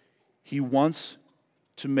 He wants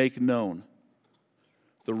to make known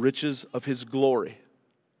the riches of His glory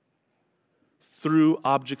through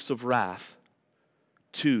objects of wrath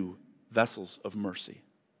to vessels of mercy,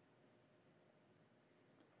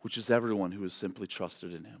 which is everyone who has simply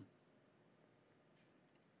trusted in Him.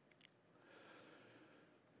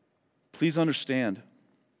 Please understand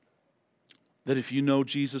that if you know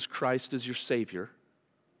Jesus Christ as your Savior,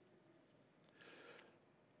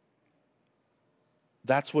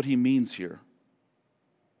 that's what He means here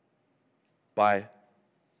by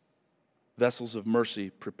vessels of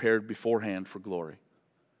mercy prepared beforehand for glory.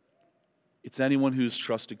 It's anyone who's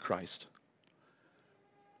trusted Christ.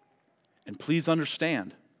 And please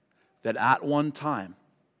understand that at one time,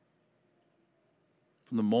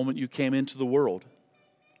 from the moment you came into the world,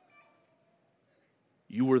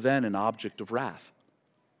 you were then an object of wrath.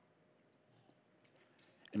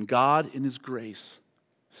 And God, in His grace,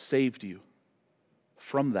 saved you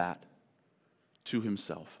from that to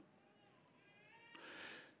Himself.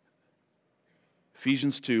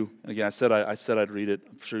 Ephesians 2, and again, I said I'd read it.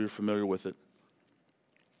 I'm sure you're familiar with it.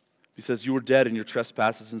 He says, you were dead in your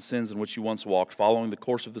trespasses and sins in which you once walked, following the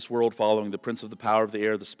course of this world, following the prince of the power of the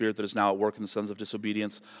air, the spirit that is now at work in the sons of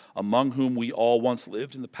disobedience, among whom we all once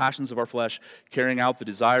lived in the passions of our flesh, carrying out the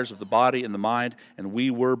desires of the body and the mind, and we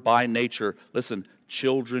were by nature, listen,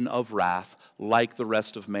 children of wrath, like the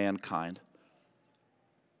rest of mankind.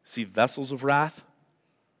 See, vessels of wrath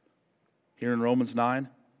here in Romans 9.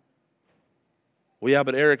 Well, yeah,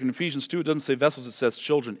 but Erik, in Ephesians 2, it doesn't say vessels, it says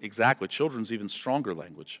children. Exactly, children's even stronger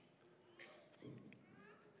language.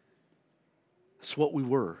 That's what we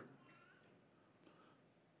were.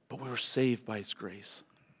 But we were saved by His grace.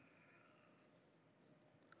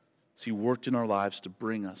 So He worked in our lives to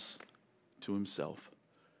bring us to Himself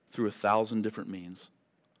through 1,000 different means,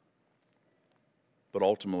 but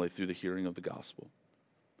ultimately through the hearing of the gospel.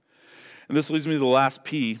 And this leads me to the last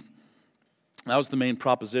P. That was the main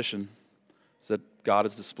proposition, is that God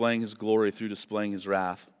is displaying His glory through displaying His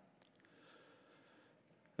wrath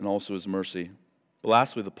and also His mercy. But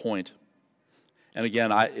lastly, the point. And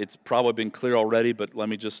again, it's probably been clear already, but let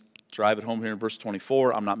me just drive it home here in verse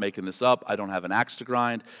 24. I'm not making this up. I don't have an axe to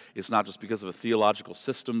grind. It's not just because of a theological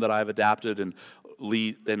system that I've adapted and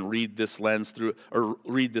read this lens through, or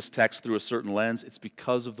read this text through a certain lens. It's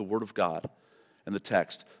because of the Word of God and the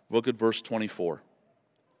text. Look at verse 24.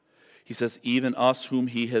 He says, even us whom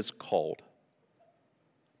He has called,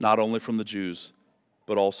 not only from the Jews,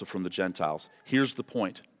 but also from the Gentiles. Here's the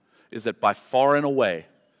point, is that by far and away,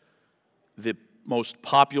 the most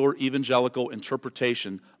popular evangelical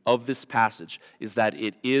interpretation of this passage is that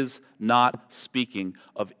it is not speaking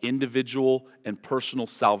of individual and personal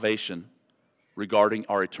salvation regarding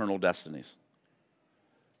our eternal destinies.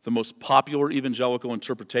 The most popular evangelical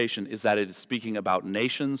interpretation is that it is speaking about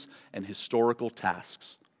nations and historical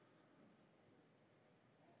tasks.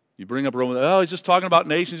 You bring up Romans, he's just talking about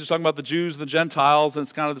nations, he's just talking about the Jews and the Gentiles, and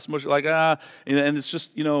it's kind of this mush, and it's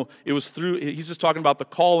just, it was through, he's just talking about the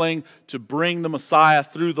calling to bring the Messiah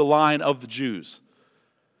through the line of the Jews.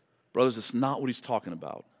 Brothers, it's not what he's talking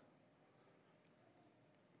about.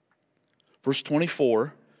 Verse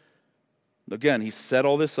 24, again, he set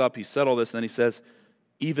all this up, he said all this, and then he says,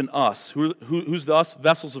 even us. Who's the us?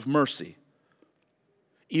 Vessels of mercy.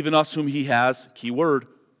 Even us whom he has, key word,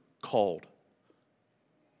 called.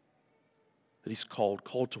 That he's called.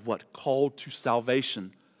 Called to what? Called to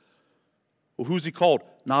salvation. Well, who's he called?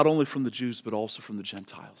 Not only from the Jews, but also from the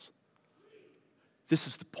Gentiles. This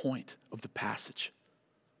is the point of the passage.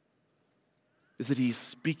 Is that he's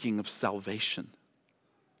speaking of salvation.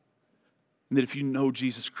 And that if you know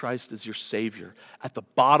Jesus Christ as your Savior, at the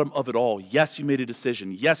bottom of it all, yes, you made a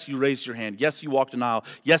decision. Yes, you raised your hand. Yes, you walked an aisle.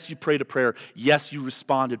 Yes, you prayed a prayer. Yes, you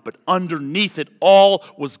responded. But underneath it all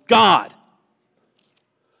was God.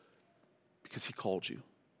 Because he called you.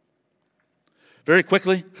 Very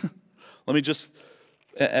quickly, let me just,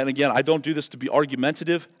 and again, I don't do this to be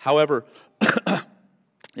argumentative. However,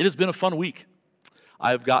 it has been a fun week.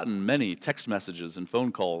 I have gotten many text messages and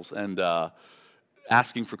phone calls and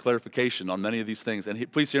asking for clarification on many of these things.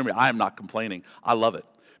 And please hear me, I am not complaining. I love it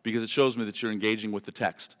because it shows me that you're engaging with the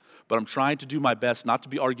text. But I'm trying to do my best not to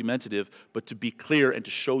be argumentative, but to be clear and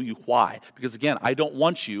to show you why. Because again, I don't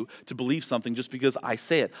want you to believe something just because I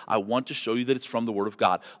say it. I want to show you that it's from the Word of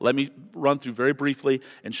God. Let me run through very briefly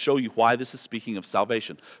and show you why this is speaking of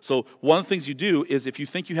salvation. So one of the things you do is if you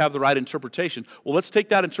think you have the right interpretation, well, let's take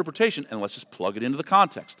that interpretation and let's just plug it into the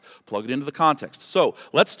context. Plug it into the context. So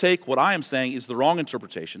let's take what I am saying is the wrong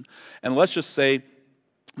interpretation, and let's just say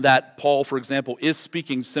that Paul, for example, is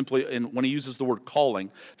speaking simply, when he uses the word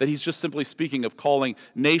calling, that he's just simply speaking of calling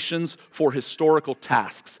nations for historical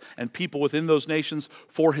tasks and people within those nations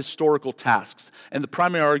for historical tasks. And the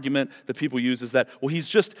primary argument that people use is that, well,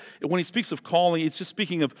 when he speaks of calling, he's just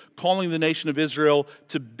speaking of calling the nation of Israel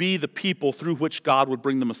to be the people through which God would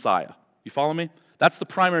bring the Messiah. You follow me? That's the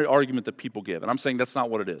primary argument that people give. And I'm saying that's not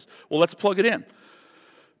what it is. Well, let's plug it in.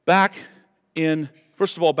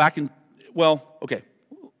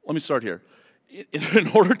 Let me start here. In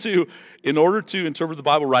order to interpret the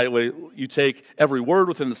Bible rightly, you take every word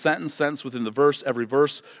within the sentence within the verse, every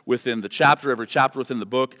verse within the chapter, every chapter within the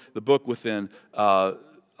book within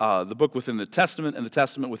the Testament, and the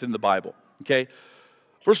Testament within the Bible. Okay.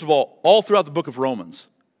 First of all throughout the book of Romans,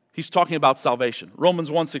 he's talking about salvation.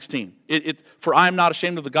 Romans 1:16. For I am not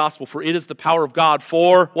ashamed of the gospel, for it is the power of God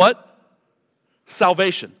for what?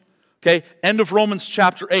 Salvation. Okay. End of Romans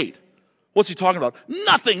chapter 8. What's he talking about?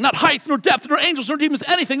 Nothing, not height, nor depth, nor angels, nor demons,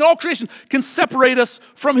 anything in all creation can separate us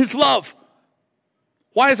from his love.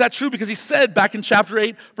 Why is that true? Because he said back in chapter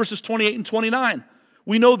 8, verses 28 and 29,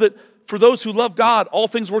 we know that for those who love God, all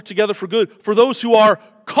things work together for good. For those who are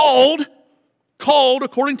called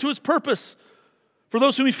according to his purpose. For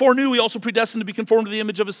those whom he foreknew, he also predestined to be conformed to the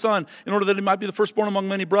image of his Son, in order that he might be the firstborn among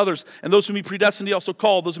many brothers. And those whom he predestined, he also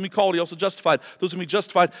called. Those whom he called, he also justified. Those whom he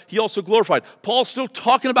justified, he also glorified. Paul's still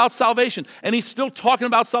talking about salvation, and he's still talking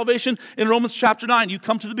about salvation in Romans chapter 9. You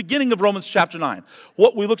come to the beginning of Romans chapter 9.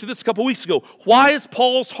 We looked at this a couple weeks ago. Why is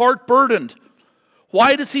Paul's heart burdened?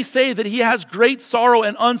 Why does he say that he has great sorrow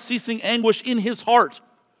and unceasing anguish in his heart?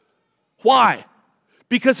 Why?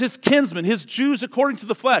 Because his kinsmen, his Jews according to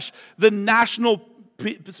the flesh,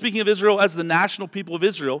 speaking of Israel as the national people of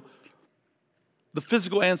Israel, the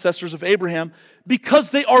physical ancestors of Abraham, because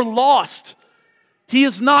they are lost. He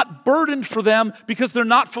is not burdened for them because they're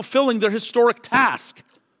not fulfilling their historic task.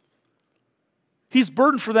 He's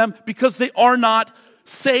burdened for them because they are not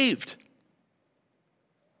saved.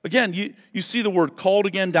 Again, you see the word called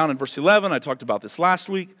again down in verse 11. I talked about this last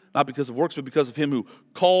week. Not because of works, but because of him who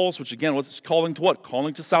calls, which again, what's calling to what?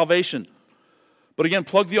 Calling to salvation. But again,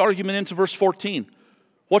 plug the argument into verse 14.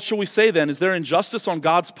 What shall we say then? Is there injustice on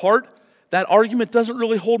God's part? That argument doesn't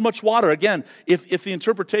really hold much water. Again, if the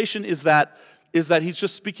interpretation is that he's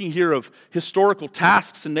just speaking here of historical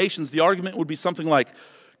tasks and nations, the argument would be something like,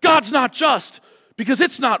 God's not just because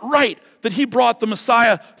it's not right that he brought the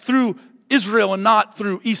Messiah through Israel and not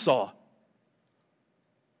through Esau.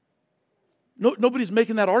 Nobody's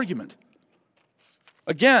making that argument.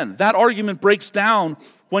 Again, that argument breaks down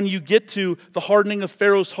when you get to the hardening of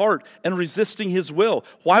Pharaoh's heart and resisting his will.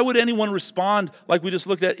 Why would anyone respond like we just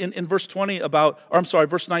looked at in verse 20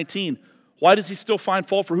 verse 19? Why does he still find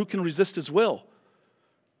fault for who can resist his will?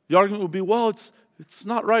 The argument would be, well, it's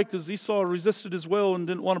not right because Esau resisted his will and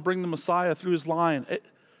didn't want to bring the Messiah through his line. It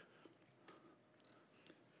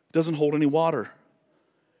doesn't hold any water.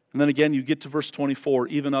 And then again, you get to verse 24,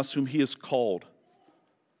 even us whom he has called,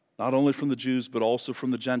 not only from the Jews, but also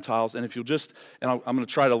from the Gentiles. And if you'll just, and I'm going to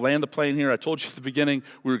try to land the plane here. I told you at the beginning,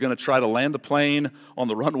 we were going to try to land the plane on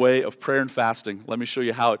the runway of prayer and fasting. Let me show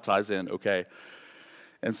you how it ties in, okay?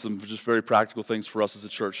 And some just very practical things for us as a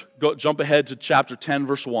church. Jump ahead to chapter 10,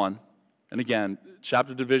 verse 1. And again,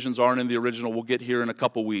 chapter divisions aren't in the original. We'll get here in a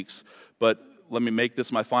couple weeks. But let me make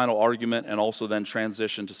this my final argument and also then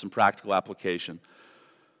transition to some practical application.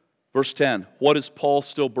 Verse 10, what is Paul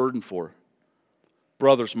still burdened for?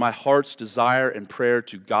 Brothers, my heart's desire and prayer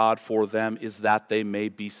to God for them is that they may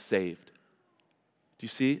be saved. Do you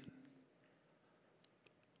see?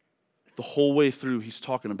 The whole way through, he's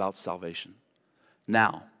talking about salvation.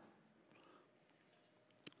 Now,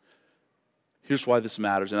 here's why this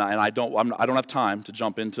matters, and I don't have time to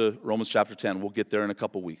jump into Romans chapter 10. We'll get there in a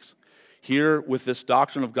couple weeks. Here, with this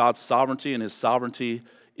doctrine of God's sovereignty and his sovereignty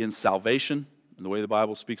in salvation, and the way the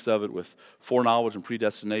Bible speaks of it with foreknowledge and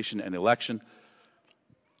predestination and election,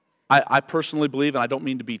 I personally believe, and I don't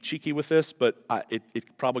mean to be cheeky with this, but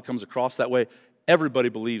it probably comes across that way. Everybody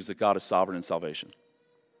believes that God is sovereign in salvation.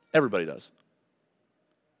 Everybody does.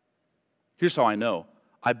 Here's how I know.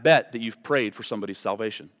 I bet that you've prayed for somebody's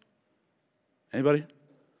salvation. Anybody?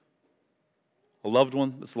 A loved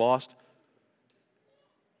one that's lost?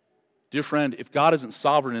 Dear friend, if God isn't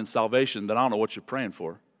sovereign in salvation, then I don't know what you're praying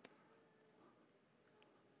for.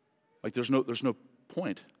 Like there's no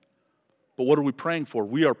point. But what are we praying for?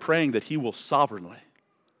 We are praying that he will sovereignly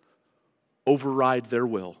override their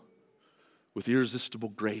will with irresistible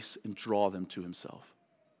grace and draw them to himself.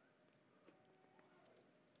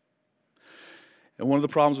 And one of the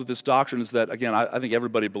problems with this doctrine is that, again, I think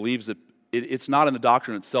everybody believes that it's not in the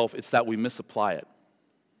doctrine itself, it's that we misapply it.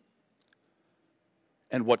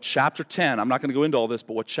 And what chapter 10, I'm not going to go into all this,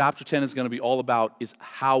 but what chapter 10 is going to be all about is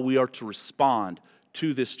how we are to respond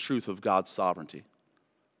to this truth of God's sovereignty.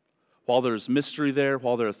 While there's mystery there,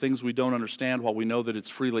 while there are things we don't understand, while we know that it's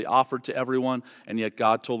freely offered to everyone, and yet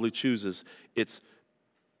God totally chooses,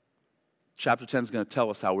 chapter 10 is going to tell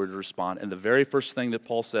us how we're to respond. And the very first thing that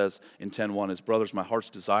Paul says in 10:1 is, brothers, my heart's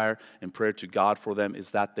desire and prayer to God for them is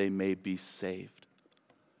that they may be saved.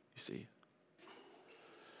 You see?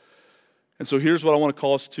 And so here's what I want to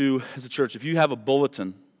call us to as a church. If you have a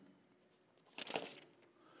bulletin,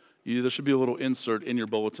 there should be a little insert in your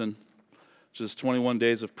bulletin, which is 21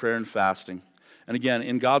 days of prayer and fasting. And again,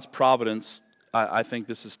 in God's providence, I think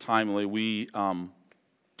this is timely. We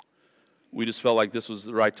just felt like this was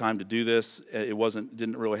the right time to do this. It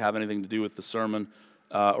didn't really have anything to do with the sermon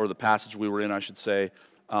or the passage we were in, I should say.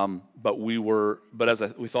 But as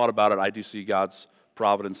we thought about it, I do see God's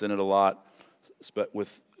providence in it a lot,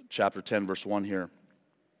 with chapter 10, verse 1 here,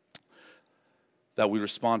 that we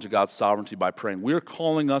respond to God's sovereignty by praying. We're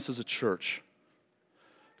calling us as a church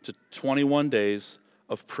to 21 days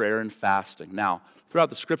of prayer and fasting. Now, throughout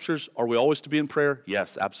the scriptures, are we always to be in prayer?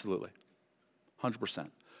 Yes, absolutely. 100%.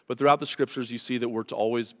 But throughout the scriptures, you see that we're to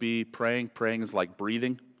always be praying. Praying is like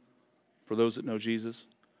breathing for those that know Jesus.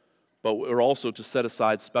 But we're also to set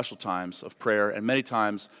aside special times of prayer. And many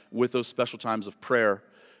times, with those special times of prayer,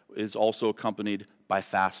 is also accompanied by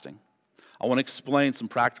fasting. I want to explain some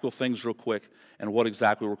practical things real quick and what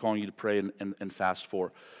exactly we're calling you to pray and fast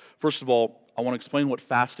for. First of all, I want to explain what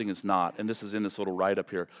fasting is not, and this is in this little write-up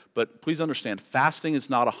here. But please understand, fasting is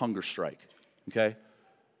not a hunger strike, okay?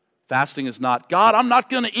 Fasting is not, God, I'm not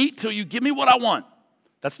going to eat till you give me what I want.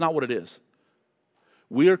 That's not what it is.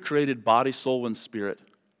 We are created body, soul, and spirit.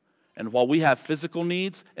 And while we have physical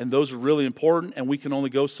needs, and those are really important, and we can only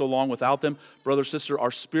go so long without them, brother, sister,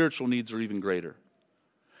 our spiritual needs are even greater.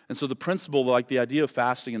 And so the principle, like the idea of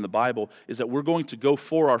fasting in the Bible, is that we're going to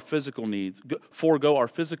forego our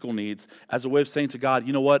physical needs as a way of saying to God,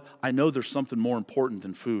 you know what, I know there's something more important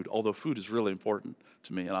than food, although food is really important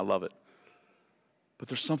to me, and I love it. But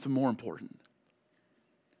there's something more important.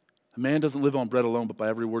 A man doesn't live on bread alone, but by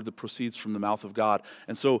every word that proceeds from the mouth of God.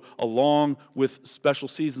 And so along with special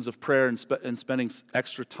seasons of prayer and spending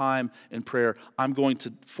extra time in prayer, I'm going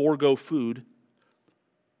to forego food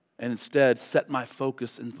and instead set my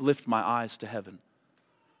focus and lift my eyes to heaven,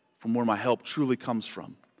 from where my help truly comes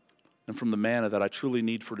from and from the manna that I truly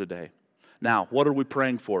need for today. Now, what are we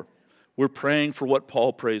praying for? We're praying for what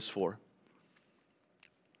Paul prays for.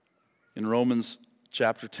 In Romans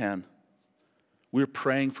chapter 10, we're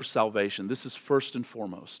praying for salvation. This is first and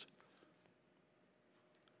foremost.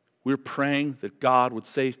 We're praying that God would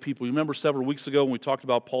save people. You remember several weeks ago when we talked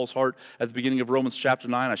about Paul's heart at the beginning of Romans chapter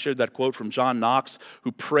 9, I shared that quote from John Knox,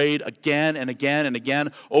 who prayed again and again and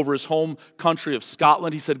again over his home country of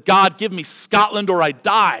Scotland. He said, God, give me Scotland or I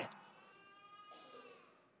die.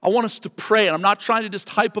 I want us to pray, and I'm not trying to just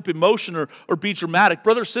hype up emotion or be dramatic.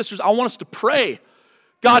 Brothers, sisters, I want us to pray.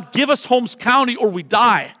 God, give us Holmes County or we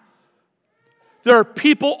die. There are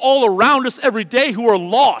people all around us every day who are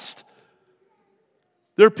lost.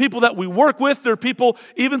 There are people that we work with. There are people,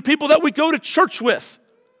 even people that we go to church with,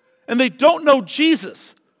 and they don't know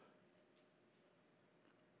Jesus.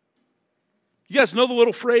 You guys know the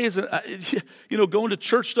little phrase, going to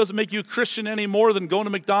church doesn't make you a Christian any more than going to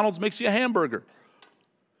McDonald's makes you a hamburger.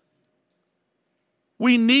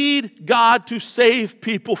 We need God to save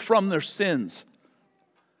people from their sins.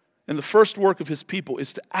 And the first work of his people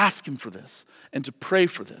is to ask him for this and to pray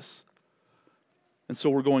for this. And so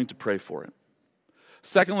we're going to pray for it.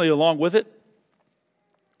 Secondly, along with it,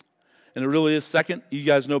 and it really is second, you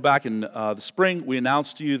guys know back in the spring, we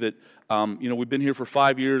announced to you that we've been here for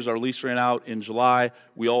 5 years. Our lease ran out in July.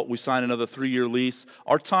 We signed another 3-year lease.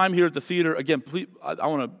 Our time here at the theater, again, please, I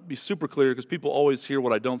want to be super clear because people always hear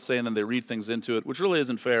what I don't say and then they read things into it, which really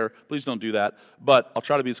isn't fair. Please don't do that. But I'll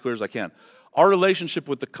try to be as clear as I can. Our relationship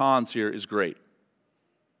with the Khans here is great.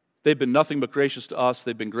 They've been nothing but gracious to us.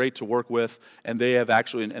 They've been great to work with, and they have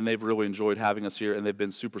actually, and they've really enjoyed having us here, and they've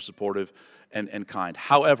been super supportive and kind.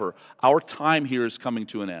 However, our time here is coming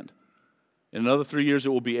to an end. In another 3 years, it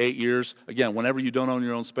will be 8 years. Again, whenever you don't own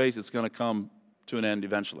your own space, it's going to come to an end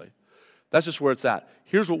eventually. That's just where it's at.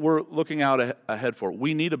 Here's what we're looking out ahead for.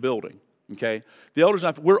 We need a building, okay? The elders,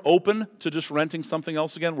 we're open to just renting something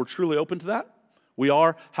else again. We're truly open to that. We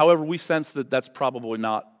are. However, we sense that that's probably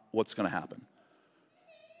not what's going to happen.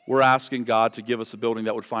 We're asking God to give us a building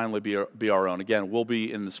that would finally be our own. Again, we'll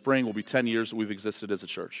be in the spring, will be 10 years that we've existed as a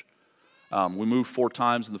church. We moved 4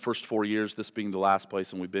 times in the first 4 years, this being the last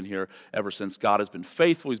place, and we've been here ever since. God has been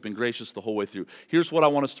faithful. He's been gracious the whole way through. Here's what I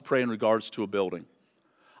want us to pray in regards to a building.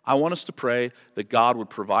 I want us to pray that God would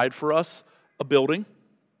provide for us a building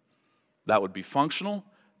that would be functional,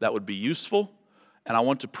 that would be useful, and I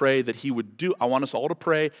want us all to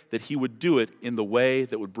pray that he would do it in the way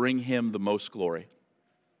that would bring him the most glory.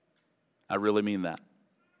 I really mean that.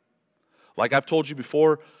 Like I've told you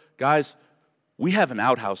before, guys, we have an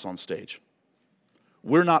outhouse on stage.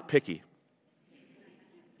 We're not picky.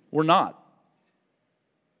 We're not.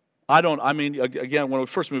 Again, when we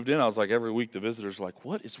first moved in, I was like, every week the visitors are like,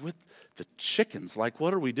 what is with the chickens? Like,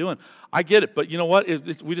 what are we doing? I get it, but you know what?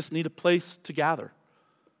 We just need a place to gather.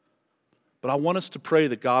 But I want us to pray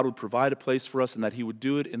that God would provide a place for us and that he would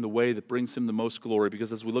do it in the way that brings him the most glory,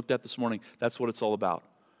 because as we looked at this morning, that's what it's all about.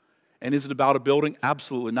 And is it about a building?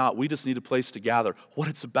 Absolutely not. We just need a place to gather. What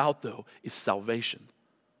it's about, though, is salvation.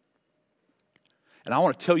 And I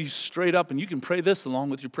want to tell you straight up, and you can pray this along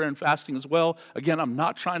with your prayer and fasting as well. Again, I'm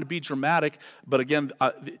not trying to be dramatic, but again,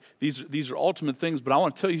 these are ultimate things. But I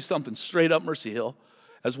want to tell you something straight up, Mercy Hill,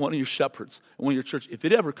 as one of your shepherds and one of your church. If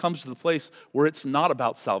it ever comes to the place where it's not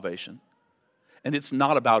about salvation and it's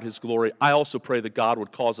not about his glory, I also pray that God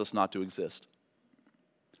would cause us not to exist.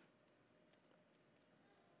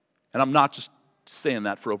 And I'm not just saying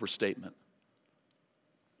that for overstatement,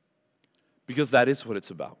 because that is what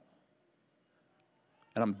it's about.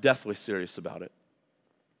 And I'm deathly serious about it.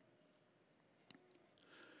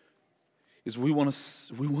 Is we want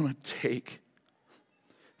to take,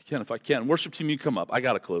 again, if I can, worship team, you come up. I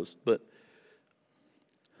got to close, but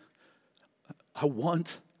I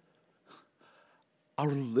want our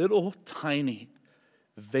little tiny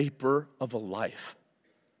vapor of a life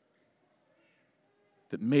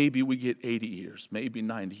that maybe we get 80 years, maybe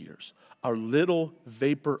 90 years. Our little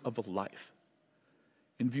vapor of a life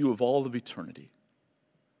in view of all of eternity.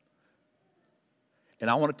 And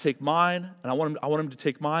I want to take mine, and I want him to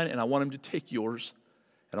take mine, and I want him to take yours,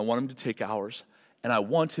 and I want him to take ours, and I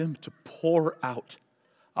want him to pour out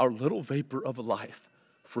our little vapor of a life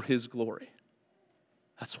for his glory.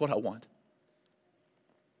 That's what I want.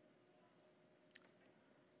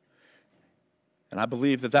 And I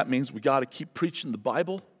believe that means we got to keep preaching the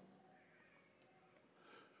Bible.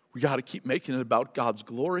 We got to keep making it about God's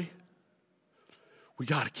glory. We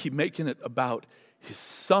got to keep making it about his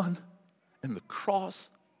Son and the cross.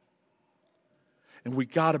 And we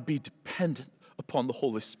got to be dependent upon the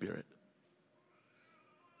Holy Spirit.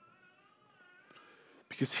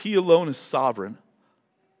 Because he alone is sovereign.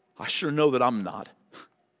 I sure know that I'm not.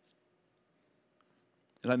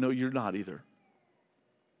 And I know you're not either.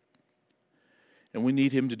 And we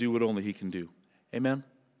need him to do what only he can do. Amen?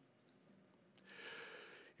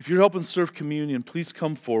 If you're helping serve communion, please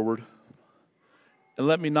come forward. And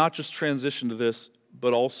let me not just transition to this,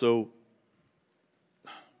 but also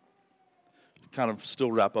kind of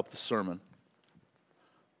still wrap up the sermon.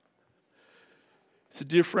 So,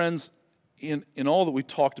 dear friends, in all that we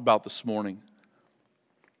talked about this morning,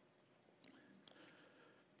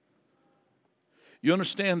 you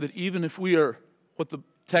understand that even if we are what the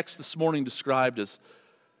text this morning described as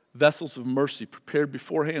vessels of mercy prepared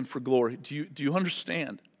beforehand for glory, do you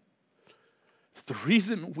understand that the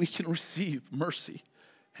reason we can receive mercy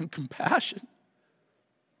and compassion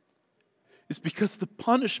is because the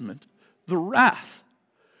punishment, the wrath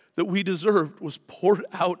that we deserved was poured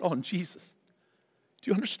out on Jesus? Do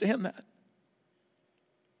you understand that?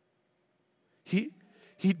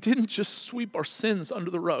 He didn't just sweep our sins under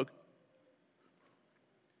the rug.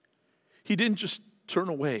 He didn't just turn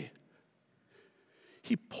away.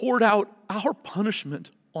 He poured out our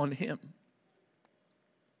punishment on him.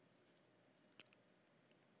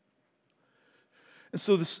 And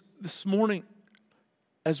so this morning,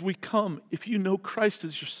 as we come, if you know Christ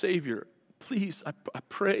as your Savior, please, I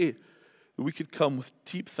pray that we could come with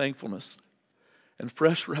deep thankfulness and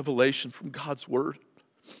fresh revelation from God's Word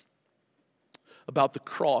about the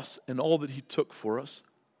cross and all that He took for us.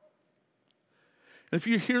 And if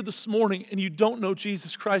you're here this morning and you don't know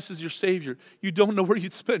Jesus Christ as your Savior, you don't know where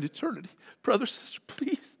you'd spend eternity, brother, sister,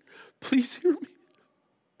 please hear me.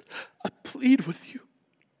 I plead with you.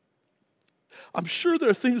 I'm sure there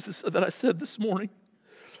are things that I said this morning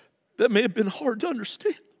that may have been hard to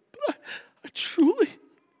understand, but I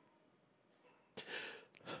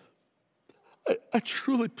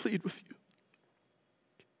truly plead with you.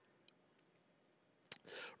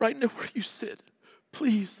 Right now where you sit,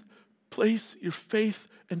 please place your faith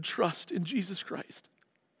and trust in Jesus Christ.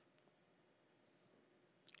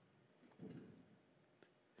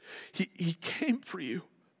 He came for you.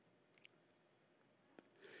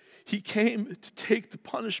 He came to take the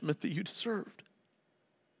punishment that you deserved.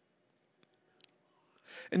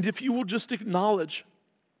 And if you will just acknowledge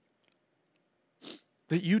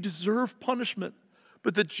that you deserve punishment,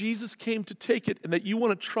 but that Jesus came to take it and that you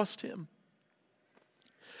want to trust Him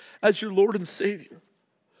as your Lord and Savior,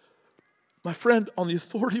 my friend, on the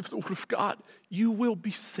authority of the Word of God, you will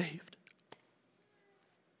be saved.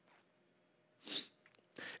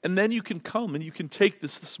 And then you can come and you can take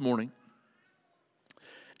this morning,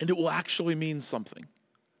 and it will actually mean something.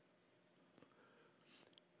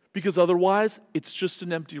 Because otherwise, it's just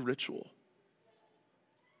an empty ritual.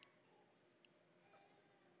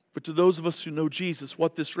 But to those of us who know Jesus,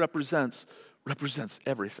 what this represents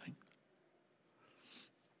everything.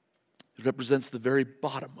 It represents the very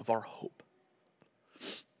bottom of our hope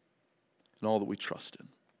and all that we trust in.